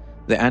 Green,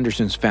 the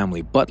Andersons'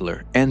 family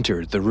butler,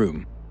 entered the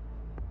room.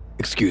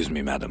 "Excuse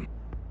me, madam.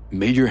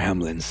 Major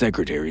Hamlin's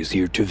secretary is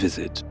here to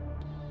visit."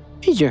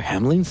 "Major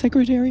Hamlin's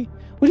secretary?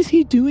 What is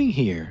he doing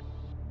here?"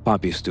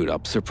 Poppy stood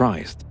up,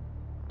 surprised.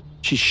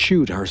 She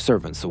shooed her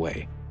servants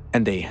away,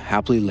 and they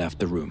happily left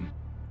the room.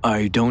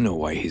 "I don't know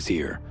why he's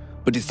here,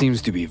 but it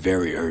seems to be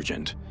very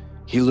urgent.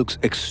 He looks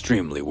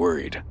extremely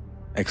worried,"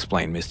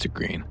 explained Mr.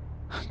 Green.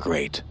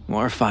 "Great.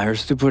 More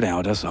fires to put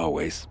out as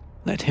always.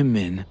 Let him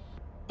in,"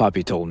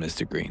 Poppy told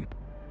Mr. Green.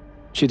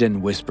 She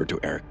then whispered to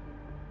Eric,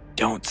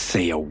 "Don't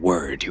say a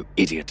word, you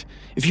idiot.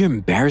 If you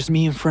embarrass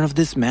me in front of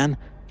this man,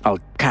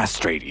 I'll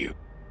castrate you."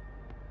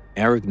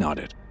 Eric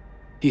nodded.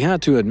 He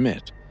had to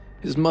admit,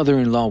 his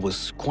mother-in-law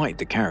was quite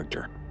the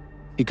character.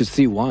 He could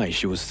see why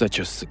she was such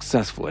a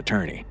successful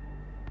attorney.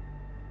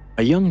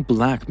 A young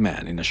black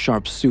man in a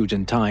sharp suit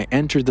and tie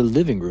entered the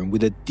living room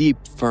with a deep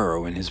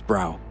furrow in his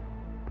brow.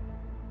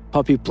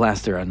 Poppy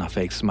plastered on a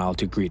fake smile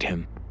to greet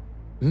him.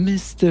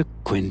 "Mr.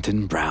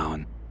 Quentin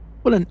Brown,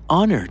 what an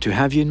honor to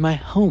have you in my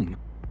home.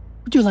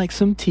 Would you like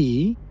some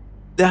tea?"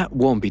 "That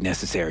won't be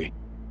necessary,"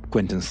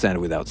 Quentin said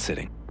without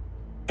sitting.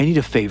 "I need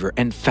a favor,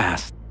 and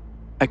fast.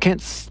 I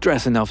can't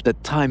stress enough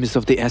that time is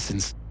of the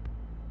essence."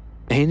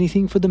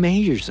 "Anything for the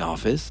mayor's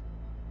office?"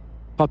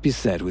 Poppy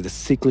said with a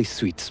sickly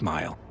sweet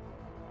smile.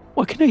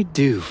 "What can I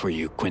do for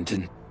you,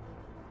 Quentin?"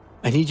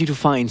 "I need you to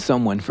find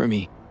someone for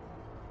me."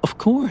 "Of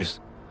course.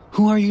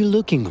 Who are you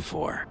looking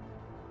for?"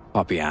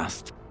 Poppy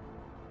asked.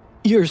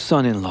 "Your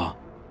son-in-law.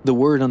 The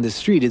word on the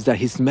street is that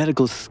his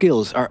medical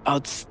skills are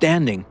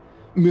outstanding,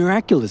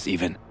 miraculous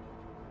even."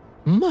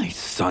 "My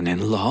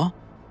son-in-law?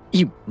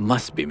 You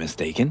must be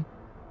mistaken.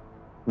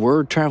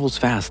 Word travels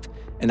fast,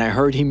 and I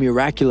heard he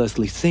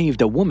miraculously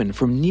saved a woman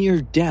from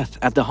near death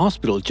at the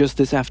hospital just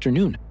this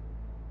afternoon.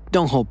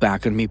 Don't hold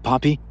back on me,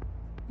 Poppy.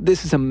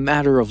 This is a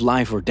matter of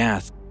life or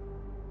death."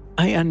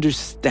 "I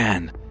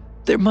understand.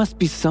 There must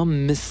be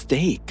some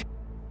mistake."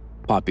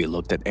 Poppy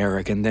looked at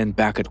Eric and then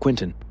back at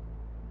Quentin.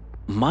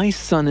 "My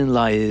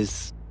son-in-law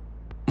is...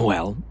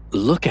 well,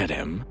 look at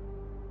him."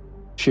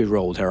 She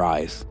rolled her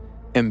eyes,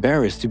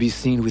 embarrassed to be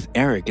seen with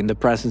Eric in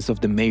the presence of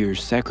the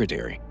mayor's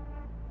secretary.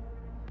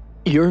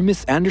 "You're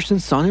Miss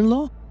Anderson's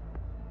son-in-law?"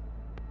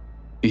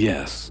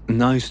 "Yes,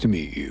 nice to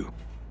meet you,"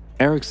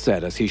 Eric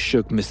said as he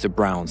shook Mr.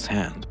 Brown's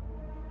hand.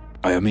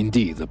 "I am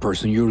indeed the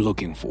person you're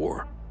looking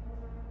for."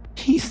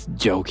 "He's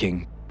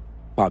joking,"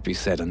 Poppy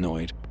said,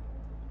 annoyed.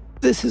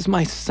 "This is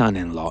my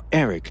son-in-law,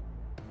 Eric.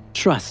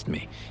 Trust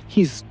me,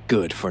 he's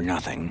good for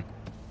nothing.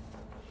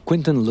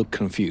 Quentin looked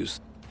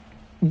confused.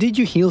 Did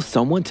you heal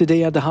someone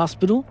today at the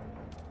hospital?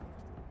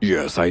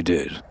 Yes, I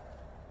did.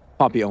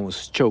 Poppy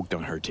almost choked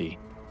on her tea.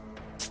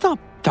 Stop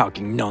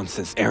talking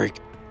nonsense, Eric,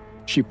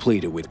 she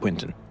pleaded with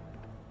Quentin.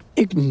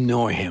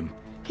 Ignore him.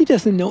 He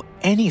doesn't know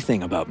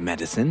anything about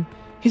medicine.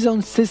 His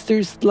own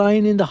sister's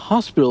lying in the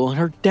hospital on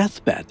her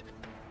deathbed.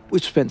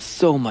 We've spent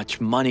so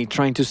much money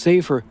trying to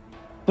save her,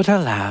 but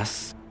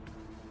alas.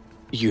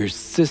 Your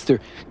sister.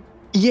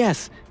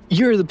 Yes,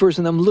 you're the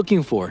person I'm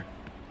looking for.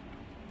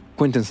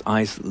 Quentin's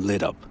eyes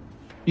lit up.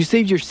 You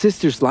saved your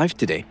sister's life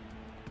today.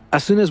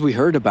 As soon as we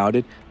heard about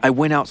it, I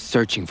went out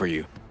searching for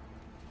you.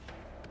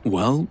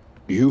 Well,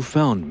 you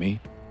found me,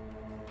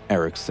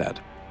 Eric said.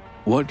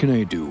 What can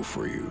I do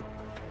for you?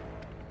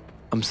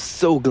 I'm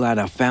so glad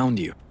I found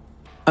you.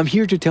 I'm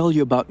here to tell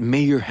you about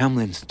Mayor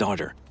Hamlin's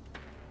daughter.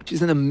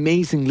 She's an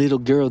amazing little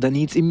girl that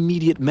needs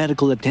immediate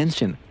medical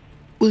attention.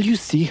 Will you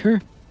see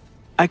her?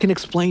 I can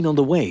explain on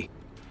the way.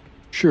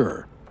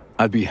 Sure,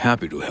 I'd be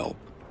happy to help.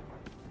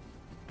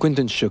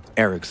 Quentin shook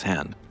Eric's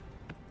hand.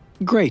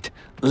 Great,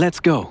 let's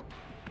go.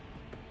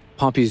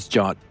 Poppy's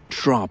jaw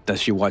dropped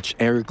as she watched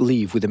Eric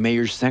leave with the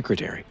mayor's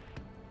secretary.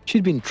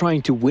 She'd been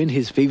trying to win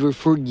his favor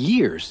for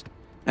years,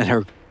 and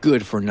her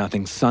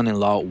good-for-nothing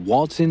son-in-law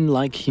waltzed in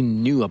like he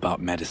knew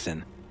about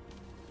medicine.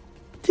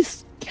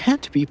 This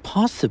can't be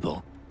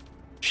possible,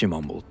 she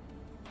mumbled.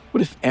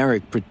 What if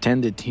Eric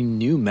pretended he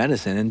knew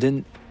medicine and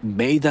then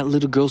made that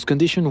little girl's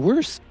condition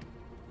worse?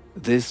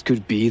 This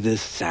could be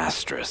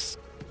disastrous.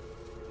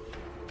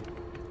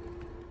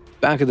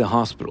 Back at the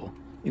hospital,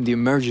 in the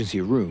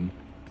emergency room,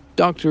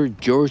 Dr.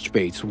 George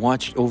Bates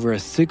watched over a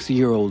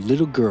 6-year-old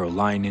little girl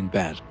lying in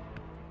bed.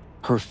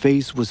 Her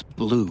face was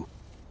blue,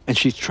 and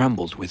she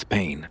trembled with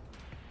pain.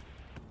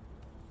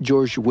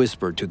 George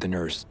whispered to the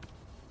nurse,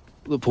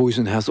 "The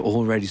poison has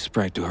already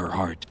spread to her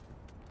heart.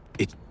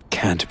 It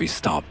can't be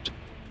stopped."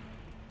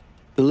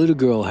 The little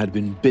girl had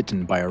been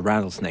bitten by a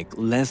rattlesnake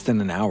less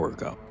than an hour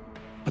ago,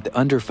 but the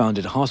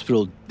underfunded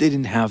hospital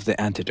didn't have the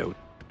antidote,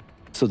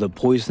 so the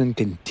poison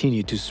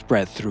continued to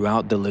spread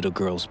throughout the little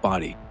girl's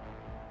body.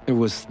 There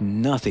was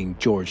nothing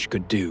George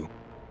could do.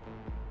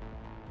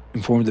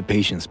 Inform the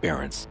patient's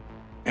parents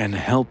and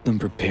help them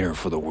prepare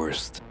for the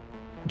worst,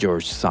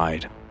 George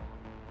sighed.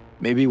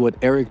 Maybe what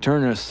Eric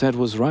Turner said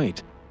was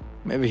right.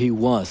 Maybe he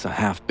was a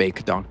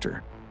half-baked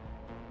doctor.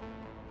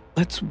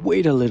 Let's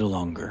wait a little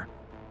longer.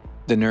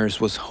 The nurse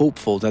was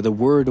hopeful that the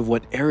word of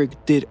what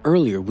Eric did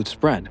earlier would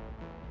spread.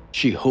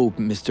 She hoped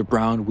Mr.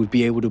 Brown would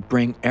be able to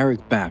bring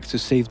Eric back to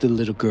save the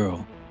little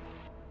girl.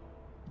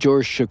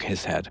 George shook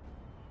his head.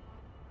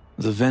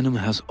 The venom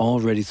has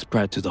already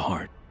spread to the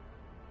heart.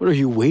 What are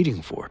you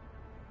waiting for?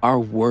 Our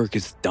work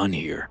is done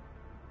here.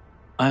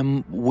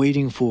 I'm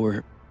waiting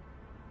for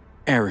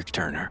Eric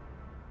Turner,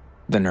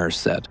 the nurse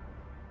said.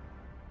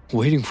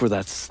 Waiting for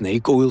that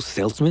snake oil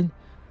salesman?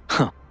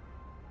 Huh.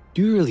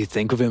 Do you really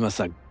think of him as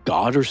a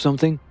god or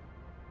something?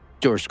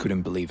 George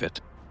couldn't believe it.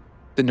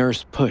 The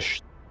nurse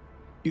pushed.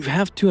 You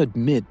have to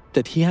admit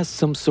that he has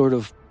some sort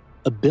of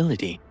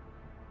ability.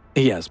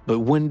 Yes, but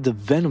when the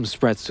venom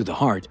spreads to the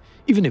heart,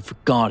 even if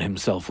God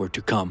himself were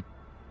to come,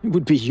 it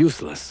would be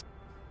useless.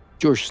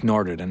 George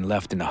snorted and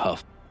left in a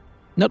huff.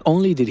 Not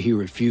only did he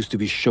refuse to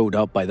be showed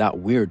up by that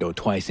weirdo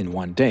twice in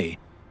one day,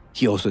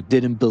 he also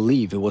didn't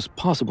believe it was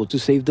possible to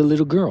save the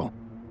little girl.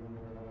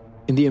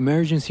 In the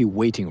emergency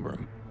waiting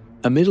room,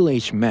 a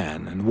middle-aged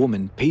man and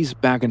woman paced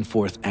back and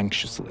forth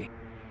anxiously.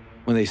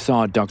 When they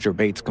saw Dr.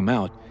 Bates come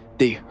out,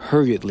 they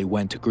hurriedly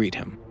went to greet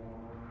him.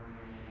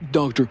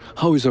 Doctor,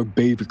 how is our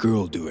baby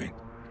girl doing?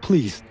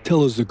 Please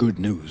tell us the good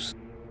news.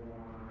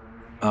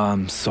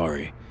 I'm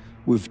sorry.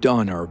 We've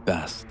done our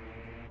best,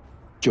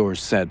 George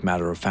said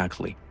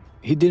matter-of-factly.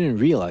 He didn't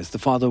realize the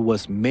father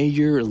was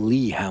Mayor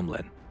Lee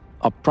Hamlin,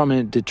 a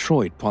prominent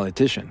Detroit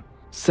politician,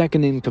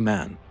 second in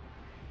command.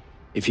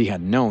 If he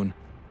had known,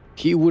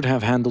 he would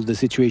have handled the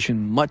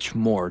situation much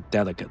more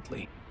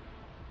delicately.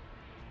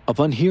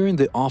 Upon hearing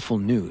the awful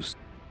news,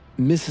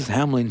 Mrs.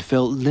 Hamlin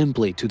fell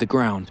limply to the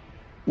ground,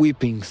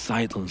 weeping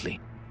silently.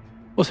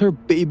 Was her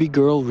baby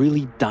girl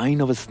really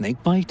dying of a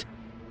snakebite?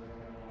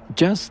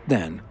 Just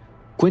then,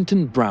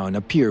 Quentin Brown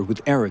appeared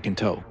with Eric in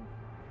tow.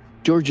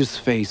 George's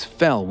face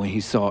fell when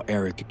he saw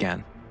Eric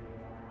again.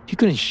 He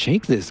couldn't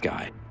shake this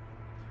guy.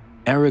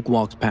 Eric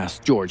walked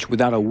past George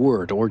without a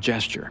word or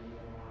gesture.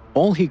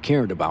 All he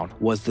cared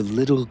about was the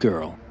little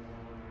girl.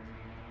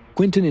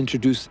 Quentin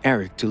introduced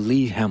Eric to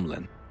Lee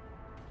Hamlin.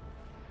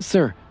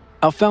 Sir,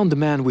 I found the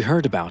man we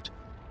heard about.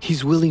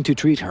 He's willing to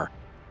treat her.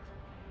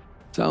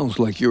 Sounds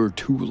like you're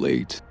too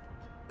late,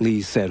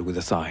 Lee said with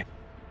a sigh.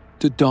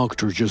 The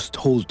doctor just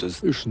told us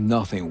there's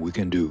nothing we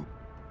can do.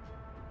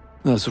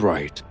 That's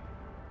right,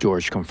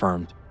 George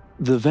confirmed.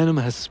 The venom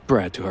has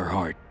spread to her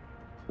heart.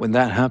 When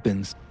that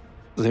happens,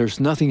 there's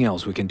nothing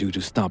else we can do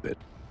to stop it.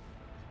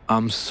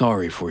 I'm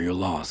sorry for your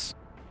loss.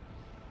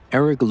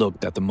 Eric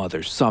looked at the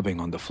mother sobbing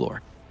on the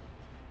floor.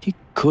 He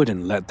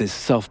couldn't let this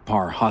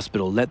self-power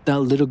hospital let that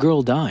little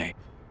girl die.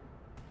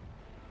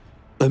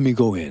 Let me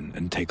go in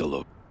and take a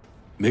look.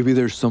 Maybe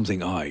there's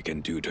something I can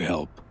do to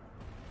help,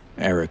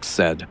 Eric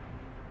said.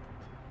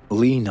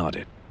 Lee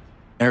nodded.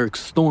 Eric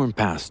stormed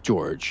past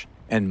George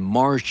and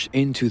marched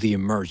into the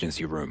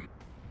emergency room.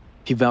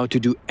 He vowed to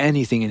do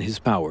anything in his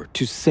power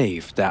to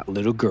save that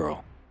little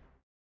girl.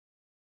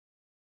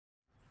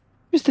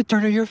 Mr.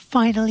 Turner, you're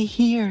finally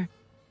here.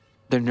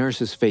 The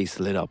nurse's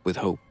face lit up with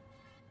hope.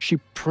 She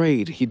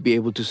prayed he'd be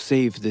able to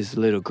save this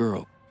little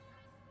girl.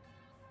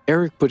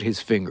 Eric put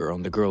his finger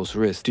on the girl's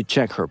wrist to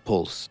check her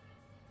pulse.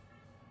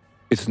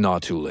 It's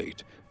not too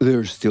late.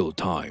 There's still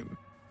time.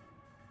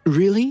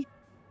 Really?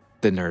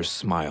 The nurse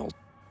smiled.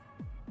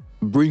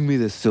 Bring me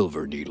the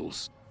silver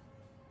needles,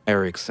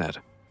 Eric said.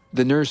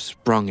 The nurse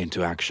sprung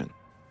into action.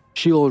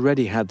 She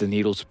already had the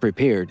needles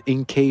prepared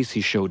in case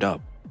he showed up,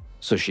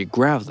 so she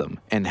grabbed them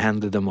and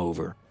handed them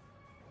over.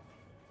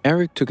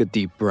 Eric took a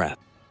deep breath.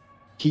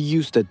 He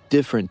used a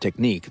different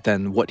technique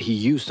than what he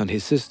used on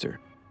his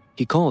sister.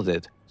 He called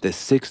it the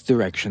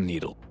six-direction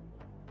needle.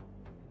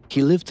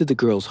 He lifted the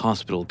girl's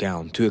hospital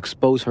gown to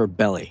expose her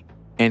belly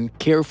and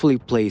carefully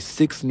placed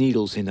 6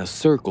 needles in a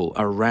circle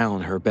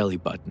around her belly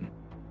button.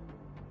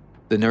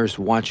 The nurse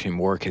watched him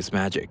work his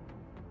magic.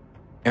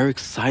 Eric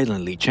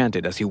silently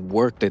chanted as he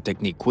worked the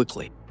technique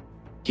quickly.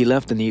 He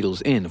left the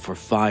needles in for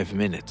 5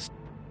 minutes.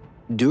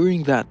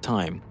 During that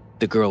time,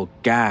 the girl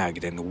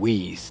gagged and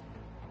wheezed.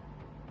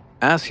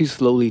 As he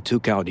slowly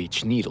took out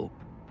each needle,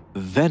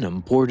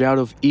 venom poured out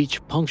of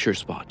each puncture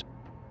spot.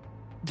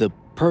 The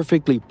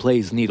perfectly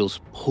placed needles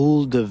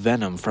pulled the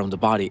venom from the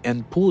body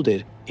and pulled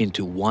it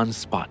into one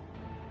spot.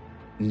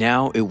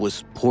 Now it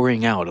was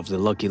pouring out of the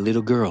lucky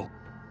little girl.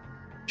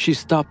 She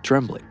stopped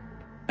trembling,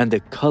 and the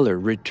color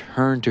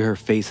returned to her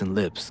face and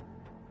lips.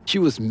 She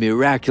was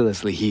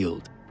miraculously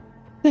healed.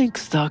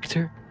 Thanks,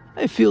 doctor.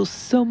 I feel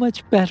so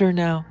much better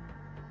now,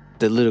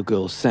 the little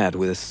girl said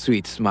with a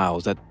sweet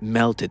smile that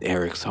melted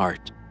Eric's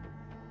heart.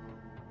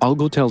 I'll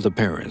go tell the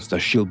parents that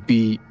she'll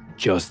be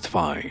just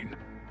fine,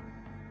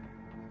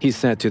 he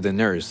said to the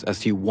nurse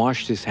as he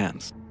washed his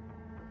hands.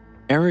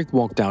 Eric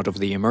walked out of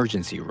the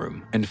emergency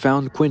room and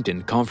found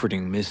Quentin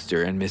comforting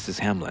Mr. and Mrs.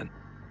 Hamlin.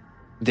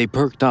 They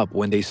perked up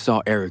when they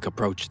saw Eric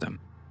approach them.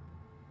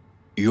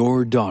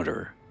 Your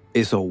daughter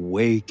is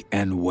awake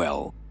and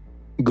well.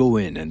 Go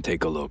in and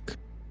take a look.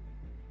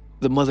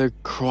 The mother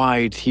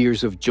cried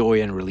tears of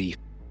joy and relief.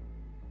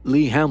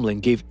 Lee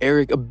Hamlin gave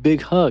Eric a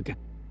big hug.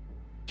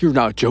 You're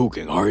not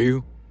joking, are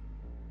you?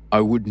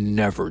 I would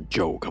never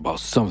joke about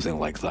something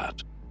like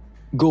that.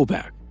 Go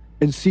back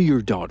and see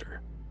your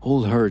daughter.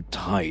 Hold her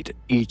tight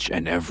each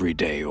and every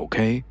day,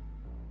 okay?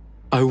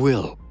 I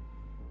will.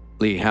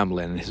 Lee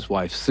Hamlin and his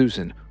wife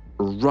Susan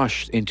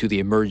rushed into the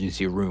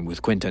emergency room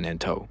with Quentin in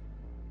tow.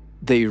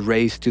 They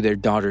raced to their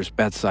daughter's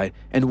bedside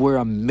and were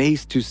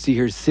amazed to see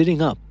her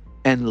sitting up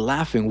and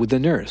laughing with the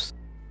nurse.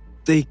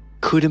 They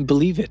couldn't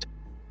believe it.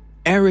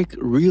 Eric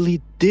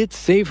really did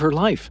save her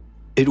life.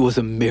 It was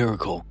a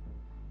miracle.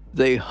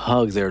 They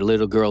hugged their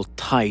little girl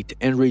tight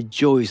and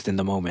rejoiced in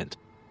the moment.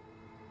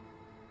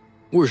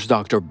 Where's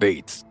Dr.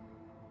 Bates?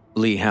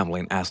 Lee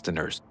Hamlin asked the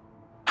nurse.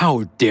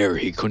 How dare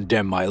he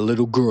condemn my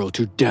little girl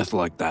to death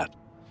like that?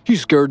 He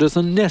scared us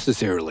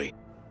unnecessarily.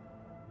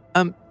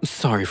 I'm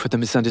sorry for the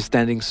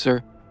misunderstanding,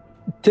 sir.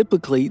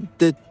 Typically,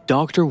 the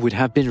doctor would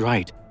have been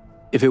right.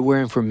 If it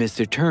weren't for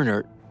Mr.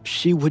 Turner,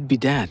 she would be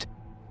dead.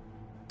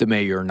 The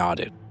mayor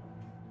nodded.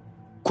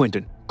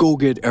 Quentin, go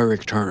get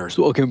Eric Turner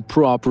so I can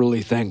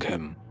properly thank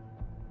him.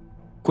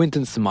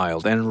 Quentin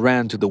smiled and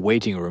ran to the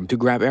waiting room to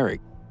grab Eric,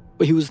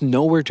 but he was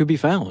nowhere to be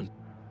found.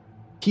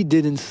 He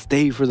didn't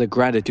stay for the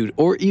gratitude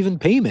or even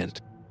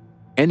payment.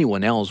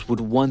 Anyone else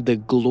would want the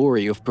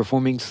glory of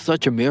performing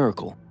such a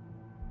miracle.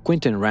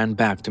 Quentin ran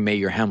back to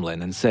Mayor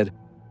Hamlin and said,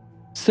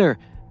 Sir,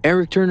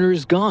 Eric Turner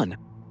is gone.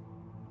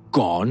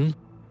 Gone?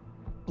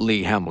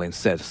 Lee Hamlin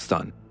said,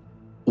 stunned.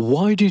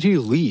 Why did he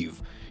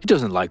leave? He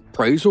doesn't like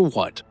praise or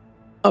what?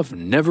 I've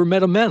never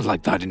met a man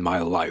like that in my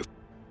life.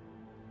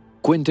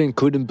 Quentin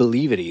couldn't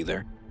believe it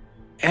either.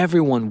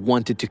 Everyone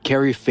wanted to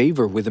carry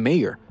favor with the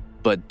mayor,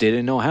 but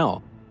didn't know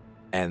how.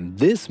 And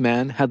this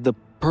man had the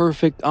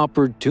perfect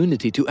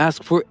opportunity to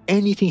ask for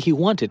anything he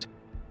wanted,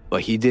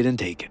 but he didn't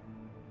take it.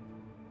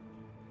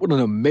 What an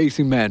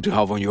amazing man to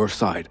have on your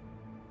side.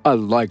 I'd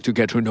like to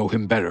get to know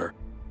him better.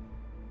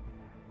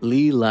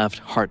 Lee laughed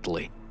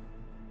heartily.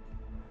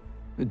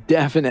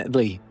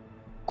 Definitely,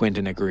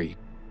 Quentin agreed.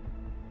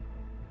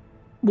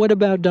 What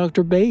about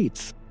Dr.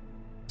 Bates?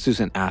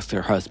 Susan asked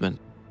her husband.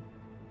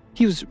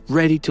 He was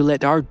ready to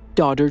let our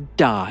daughter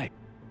die.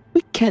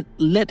 We can't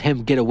let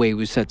him get away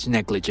with such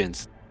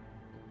negligence.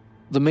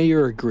 The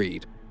mayor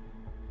agreed.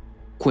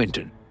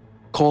 Quentin,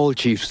 call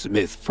Chief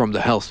Smith from the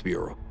Health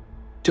Bureau.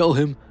 Tell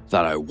him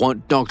that I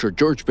want Dr.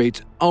 George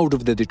Bates out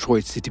of the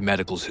Detroit City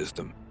medical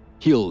system.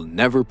 He'll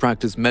never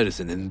practice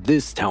medicine in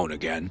this town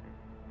again.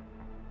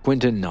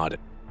 Quentin nodded.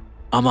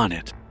 I'm on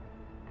it.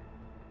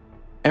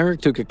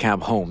 Eric took a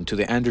cab home to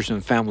the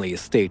Anderson family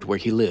estate where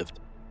he lived.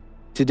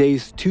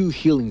 Today's 2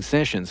 healing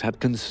sessions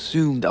had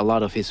consumed a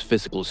lot of his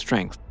physical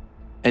strength,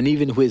 and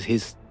even with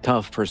his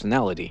tough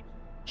personality,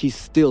 he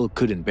still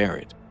couldn't bear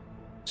it.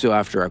 So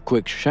after a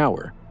quick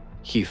shower,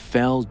 he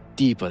fell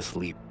deep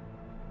asleep.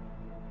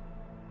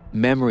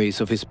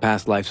 Memories of his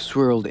past life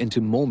swirled into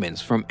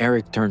moments from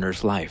Eric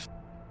Turner's life.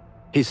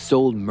 His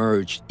soul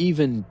merged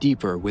even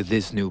deeper with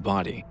this new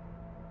body.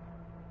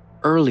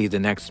 Early the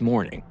next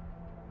morning,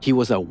 he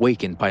was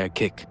awakened by a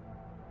kick.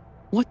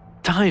 "What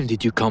time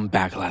did you come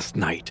back last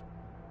night?"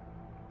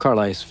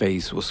 Carly's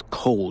face was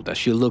cold as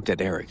she looked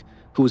at Eric,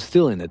 who was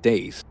still in a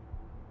daze.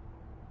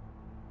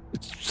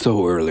 "It's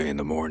so early in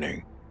the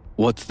morning.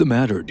 What's the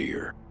matter,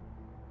 dear?"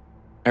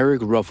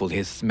 Eric ruffled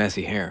his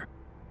messy hair.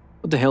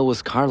 What the hell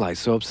was Carly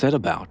so upset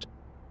about?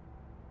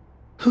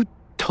 "Who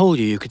told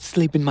you could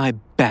sleep in my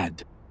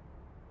bed?"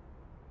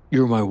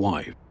 "You're my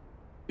wife.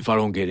 If I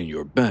don't get in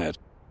your bed,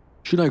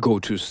 should I go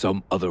to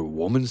some other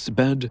woman's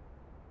bed?"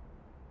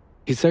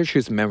 He searched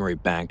his memory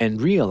bank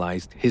and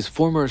realized his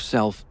former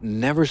self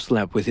never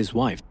slept with his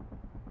wife.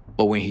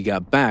 But when he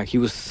got back, he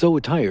was so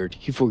tired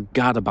he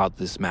forgot about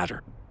this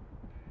matter.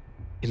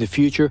 "In the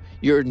future,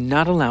 you're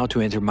not allowed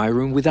to enter my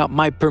room without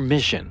my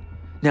permission.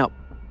 Now,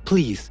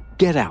 please,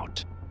 get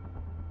out."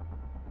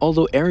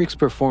 Although Eric's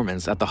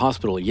performance at the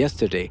hospital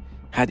yesterday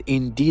had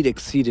indeed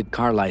exceeded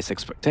Carly's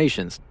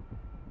expectations,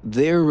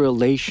 their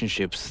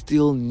relationship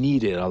still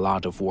needed a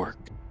lot of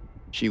work.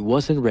 She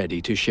wasn't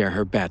ready to share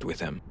her bed with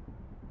him.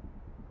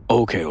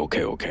 Okay.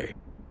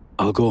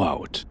 I'll go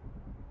out."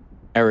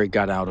 Eric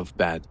got out of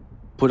bed,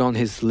 put on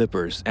his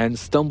slippers, and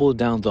stumbled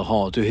down the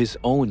hall to his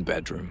own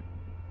bedroom.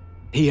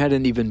 He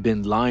hadn't even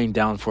been lying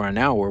down for an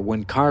hour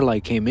when Carly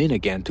came in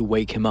again to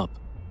wake him up.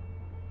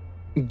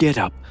 "Get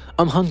up,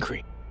 I'm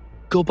hungry.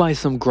 Go buy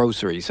some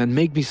groceries and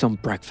make me some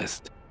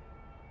breakfast,"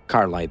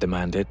 Carly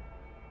demanded.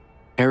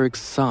 Eric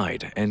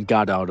sighed and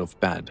got out of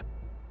bed.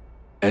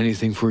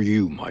 "Anything for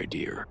you, my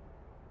dear."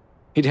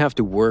 He'd have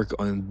to work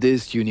on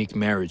this unique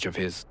marriage of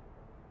his.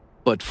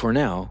 But for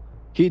now,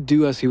 he'd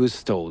do as he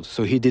was told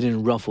so he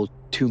didn't ruffle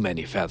too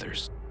many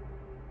feathers.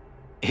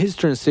 His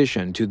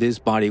transition to this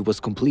body was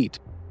complete,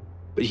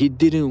 but he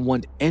didn't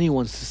want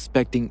anyone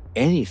suspecting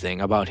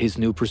anything about his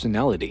new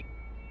personality.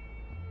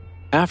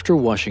 After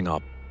washing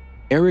up,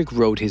 Eric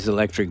rode his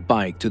electric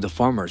bike to the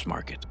farmer's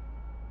market.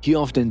 He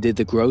often did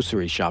the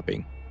grocery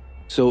shopping,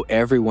 so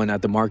everyone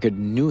at the market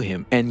knew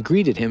him and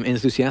greeted him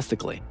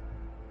enthusiastically.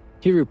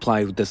 He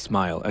replied with a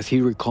smile as he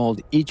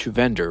recalled each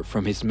vendor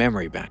from his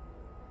memory bank.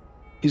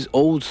 His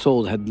old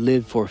soul had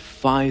lived for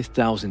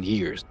 5,000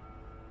 years,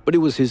 but it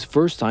was his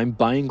first time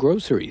buying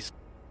groceries.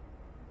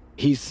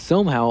 He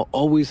somehow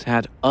always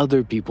had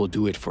other people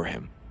do it for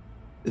him.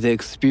 The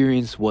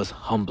experience was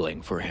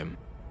humbling for him.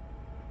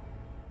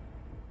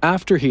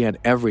 After he had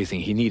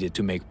everything he needed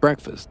to make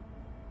breakfast,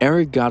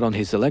 Eric got on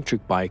his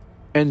electric bike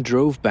and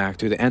drove back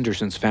to the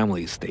Andersons'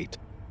 family estate.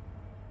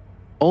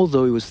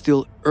 Although it was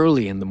still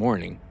early in the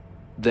morning,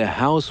 the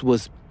house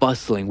was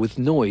bustling with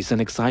noise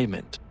and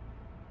excitement.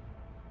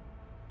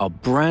 A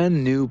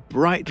brand new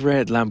bright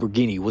red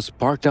Lamborghini was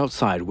parked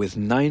outside with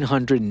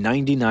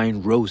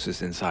 999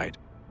 roses inside.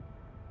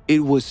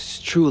 It was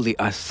truly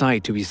a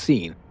sight to be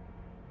seen.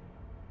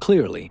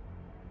 Clearly,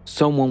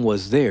 someone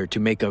was there to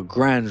make a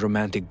grand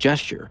romantic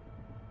gesture,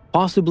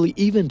 possibly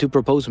even to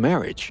propose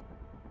marriage.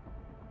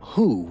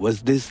 Who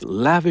was this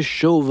lavish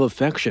show of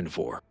affection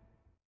for?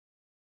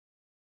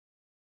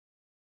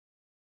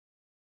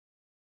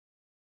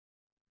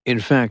 In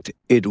fact,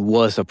 it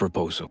was a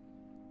proposal.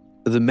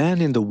 The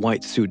man in the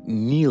white suit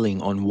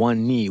kneeling on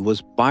one knee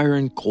was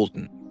Byron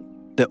Colton,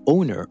 the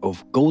owner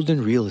of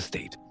Golden Real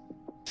Estate.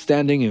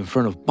 Standing in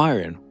front of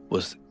Byron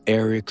was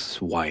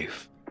Eric's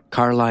wife,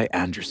 Carly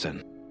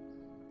Anderson.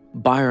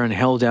 Byron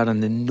held out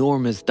an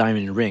enormous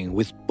diamond ring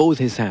with both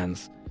his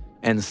hands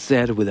and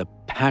said with a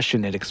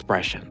passionate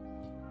expression,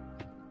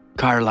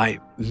 "Carly,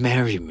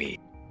 marry me.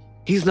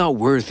 He's not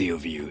worthy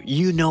of you,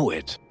 you know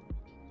it.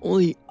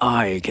 Only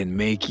I can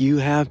make you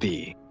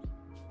happy."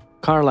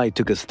 Carly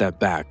took a step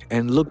back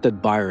and looked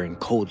at Byron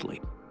coldly.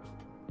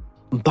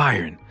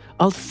 "Byron,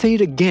 I'll say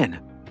it again.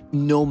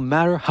 No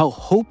matter how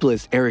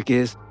hopeless Eric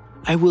is,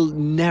 I will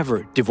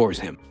never divorce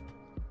him.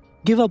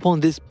 Give up on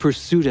this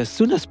pursuit as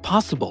soon as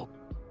possible."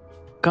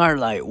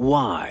 "Carly,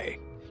 why?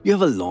 You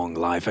have a long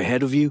life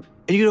ahead of you,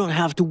 and you don't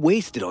have to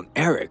waste it on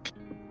Eric.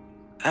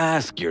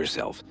 Ask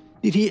yourself,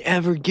 did he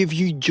ever give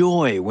you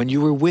joy when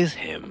you were with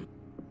him?"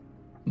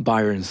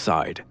 Byron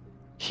sighed.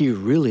 He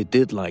really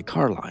did like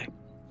Carly.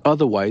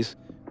 Otherwise,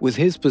 with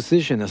his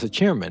position as a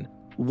chairman,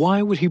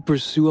 why would he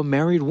pursue a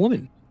married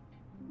woman?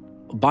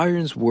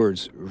 Byron's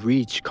words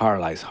reached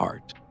Carly's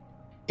heart.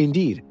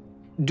 Indeed,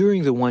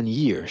 during the 1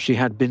 year she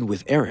had been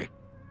with Eric,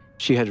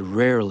 she had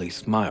rarely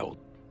smiled,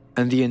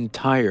 and the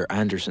entire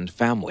Anderson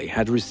family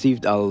had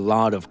received a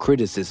lot of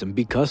criticism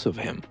because of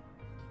him.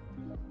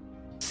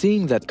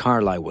 Seeing that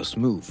Carly was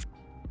moved,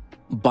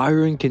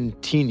 Byron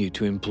continued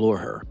to implore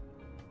her.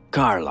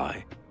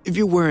 "Carly, if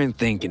you weren't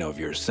thinking of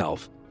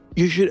yourself,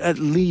 you should at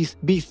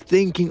least be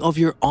thinking of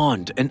your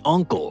aunt and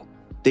uncle.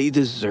 They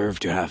deserve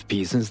to have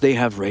peace since they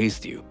have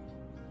raised you.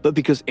 But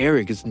because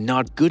Eric is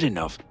not good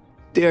enough,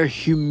 they are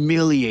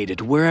humiliated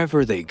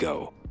wherever they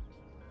go.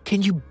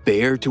 Can you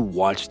bear to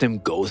watch them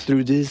go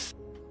through this?"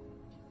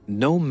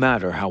 no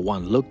matter how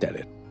one looked at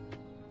it,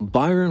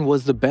 Byron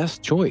was the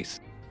best choice.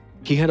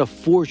 He had a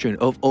fortune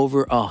of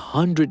over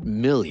 100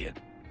 million.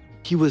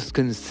 He was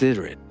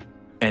considerate,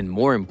 and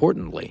more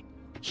importantly,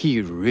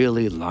 he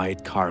really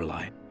liked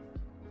Carly.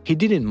 He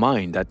didn't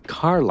mind that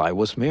Carly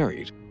was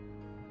married.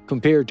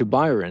 Compared to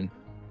Byron,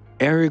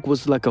 Eric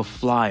was like a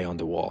fly on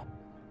the wall,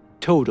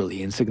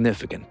 totally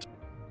insignificant.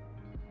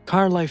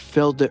 Carly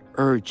felt the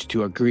urge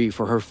to agree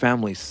for her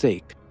family's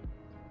sake.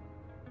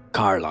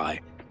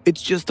 "Carly,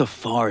 it's just a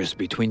farce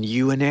between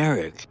you and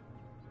Eric.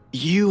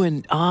 You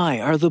and I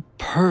are the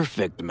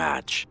perfect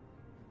match."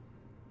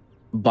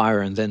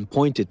 Byron then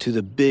pointed to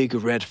the big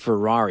red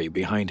Ferrari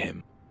behind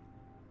him.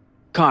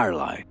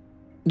 "Carly,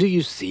 do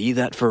you see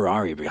that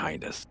Ferrari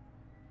behind us?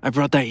 I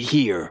brought that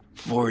here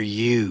for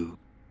you.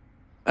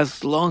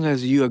 As long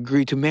as you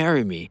agree to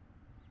marry me,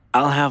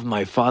 I'll have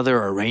my father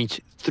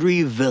arrange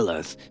 3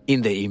 villas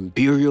in the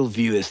Imperial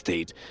View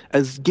Estate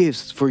as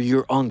gifts for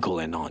your uncle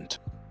and aunt."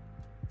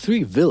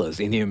 3 villas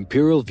in the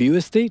Imperial View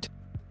Estate?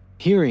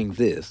 Hearing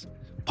this,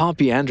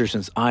 Poppy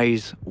Anderson's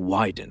eyes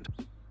widened.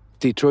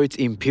 Detroit's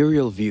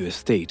Imperial View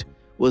Estate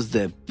was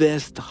the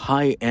best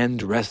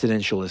high-end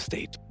residential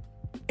estate.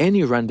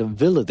 Any random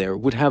villa there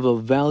would have a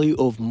value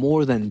of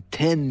more than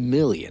 10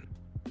 million.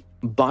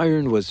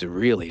 Byron was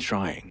really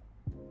trying.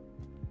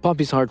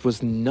 Poppy's heart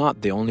was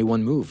not the only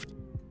one moved.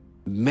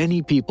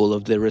 Many people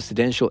of the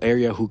residential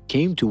area who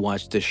came to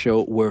watch the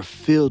show were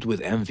filled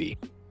with envy.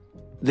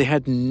 They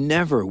had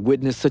never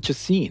witnessed such a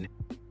scene.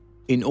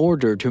 In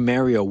order to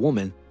marry a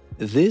woman,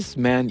 this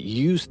man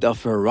used a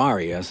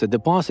Ferrari as a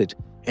deposit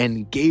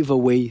and gave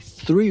away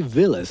 3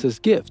 villas as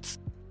gifts.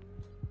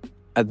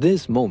 At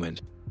this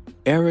moment,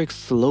 Eric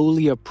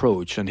slowly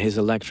approached on his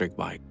electric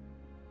bike.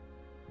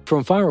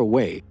 From far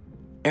away,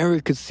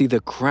 Eric could see the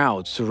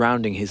crowd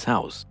surrounding his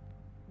house.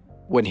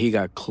 When he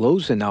got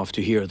close enough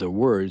to hear the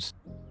words,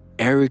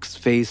 Eric's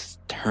face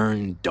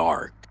turned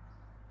dark.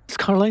 Is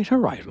Carly in her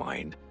right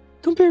mind?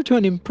 Compared to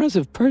an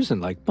impressive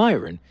person like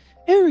Byron,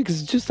 Eric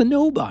is just a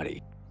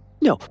nobody.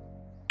 No,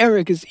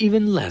 Eric is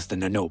even less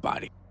than a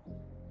nobody.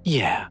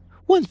 Yeah,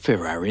 1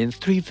 Ferrari and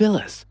 3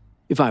 villas.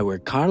 If I were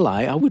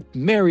Carly, I would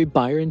marry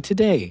Byron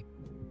today.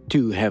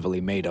 2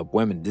 heavily made-up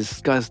women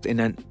discussed in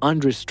an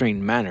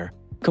unrestrained manner,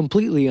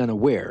 completely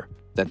unaware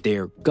that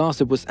their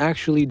gossip was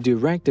actually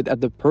directed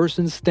at the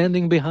person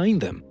standing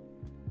behind them.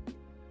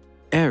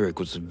 Eric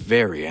was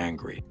very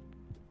angry.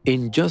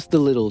 In just the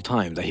little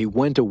time that he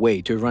went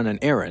away to run an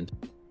errand,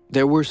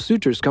 there were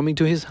suitors coming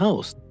to his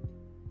house.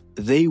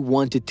 They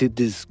wanted to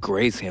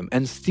disgrace him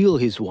and steal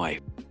his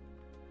wife.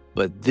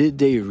 But did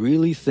they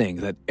really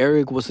think that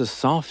Eric was a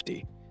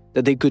softie,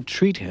 that they could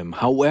treat him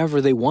however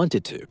they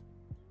wanted to?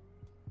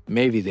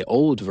 Maybe the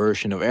old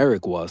version of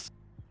Eric was,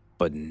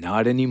 but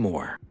not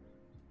anymore.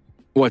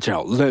 "Watch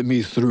out, let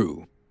me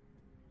through,"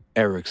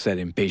 Eric said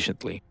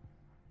impatiently.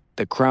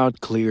 The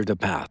crowd cleared a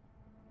path.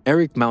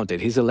 Eric mounted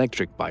his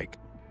electric bike.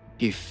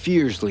 He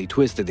fiercely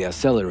twisted the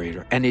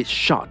accelerator and it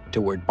shot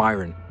toward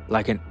Byron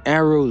like an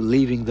arrow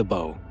leaving the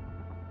bow.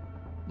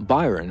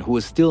 Byron, who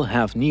was still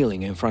half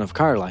kneeling in front of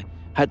Carly,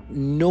 had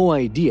no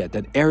idea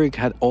that Eric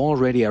had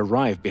already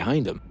arrived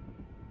behind him.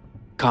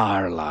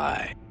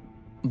 "Carly."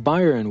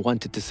 Byron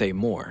wanted to say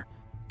more,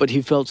 but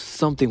he felt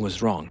something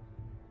was wrong.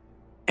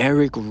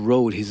 Eric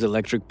rode his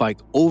electric bike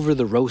over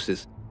the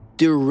roses,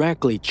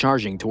 directly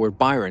charging toward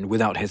Byron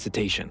without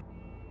hesitation.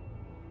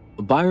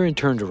 Byron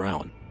turned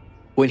around.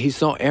 When he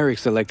saw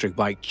Eric's electric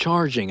bike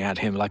charging at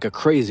him like a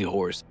crazy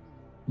horse,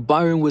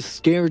 Byron was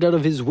scared out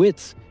of his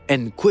wits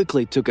and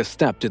quickly took a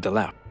step to the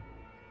left.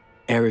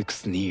 Eric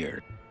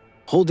sneered.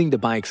 Holding the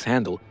bike's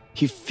handle,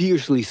 he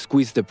fiercely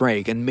squeezed the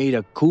brake and made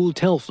a cool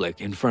tail flick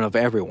in front of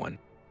everyone.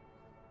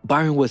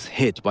 Byron was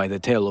hit by the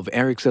tail of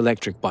Eric's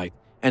electric bike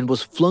and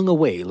was flung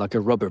away like a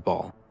rubber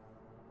ball.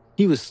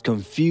 He was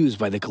confused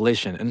by the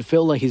collision and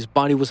felt like his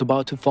body was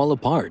about to fall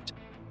apart.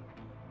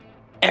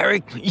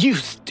 "Eric, you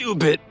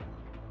stupid!"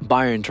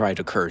 Byron tried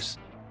to curse,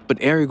 but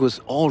Eric was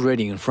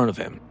already in front of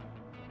him.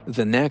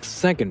 The next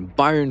second,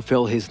 Byron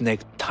felt his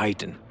neck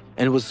tighten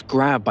and was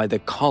grabbed by the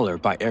collar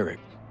by Eric,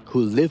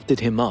 who lifted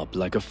him up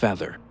like a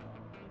feather.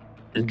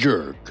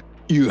 "Jerk,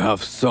 you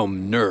have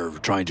some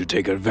nerve trying to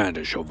take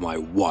advantage of my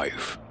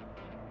wife."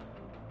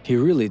 He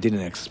really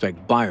didn't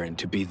expect Byron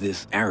to be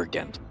this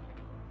arrogant.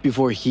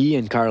 Before he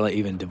and Carly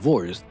even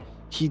divorced,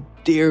 he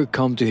dared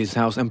come to his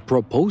house and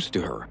propose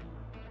to her.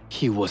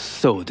 He was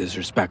so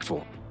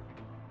disrespectful.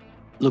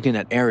 Looking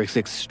at Eric's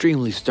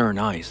extremely stern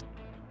eyes,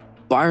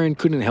 Byron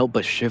couldn't help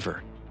but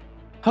shiver.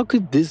 How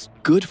could this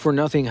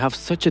good-for-nothing have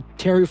such a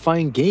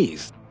terrifying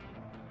gaze?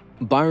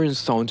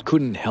 Byron's tone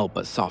couldn't help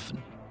but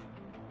soften.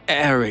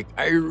 "Eric,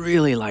 I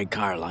really like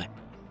Carly.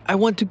 I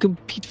want to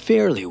compete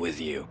fairly with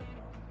you."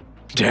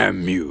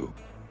 "Damn you."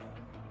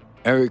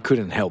 Eric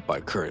couldn't help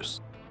but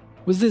curse.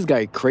 Was this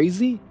guy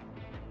crazy?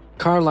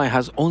 Carly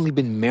has only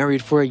been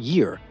married for a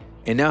year,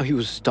 and now he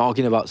was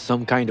talking about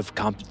some kind of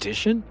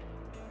competition?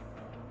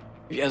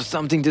 If you have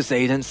something to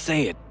say, then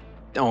say it.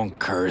 Don't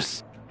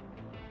curse.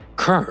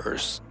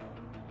 "Curse?"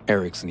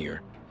 Eric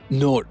sneered.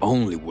 "Not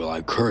only will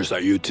I curse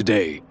at you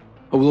today,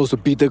 I will also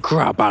beat the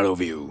crap out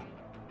of you.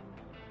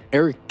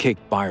 Eric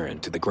kicked Byron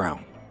to the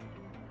ground.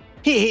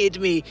 He hit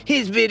me!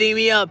 He's beating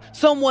me up!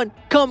 Someone,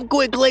 come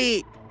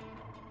quickly!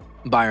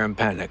 Byron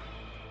panicked.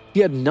 He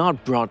had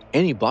not brought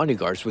any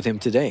bodyguards with him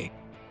today,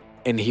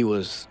 and he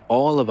was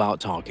all about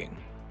talking.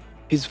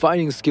 His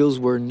fighting skills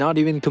were not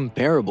even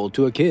comparable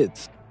to a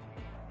kid's.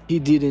 He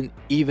didn't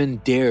even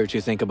dare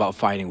to think about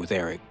fighting with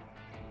Eric.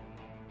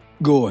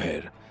 Go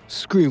ahead,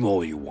 scream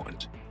all you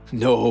want.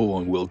 No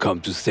one will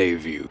come to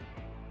save you.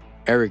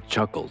 Eric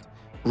chuckled,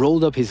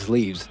 rolled up his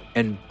sleeves,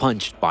 and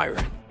punched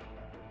Byron.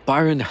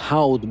 Byron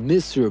howled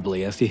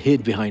miserably as he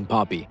hid behind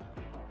Poppy.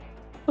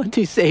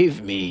 Auntie,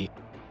 save me.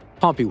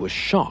 Poppy was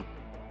shocked.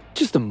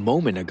 Just a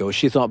moment ago,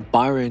 she thought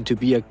Byron to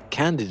be a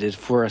candidate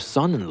for a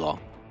son-in-law.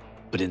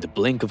 But in the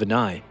blink of an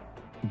eye,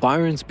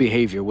 Byron's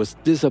behavior was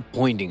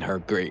disappointing her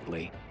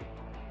greatly.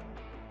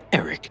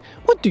 Eric,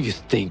 what do you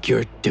think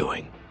you're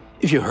doing?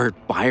 If you hurt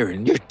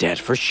Byron, you're dead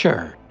for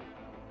sure.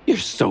 You're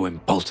so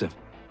impulsive.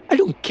 I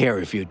don't care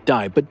if you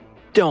die, but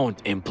don't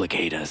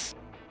implicate us.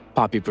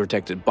 Poppy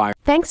protected Byron.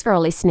 Thanks for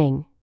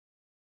listening.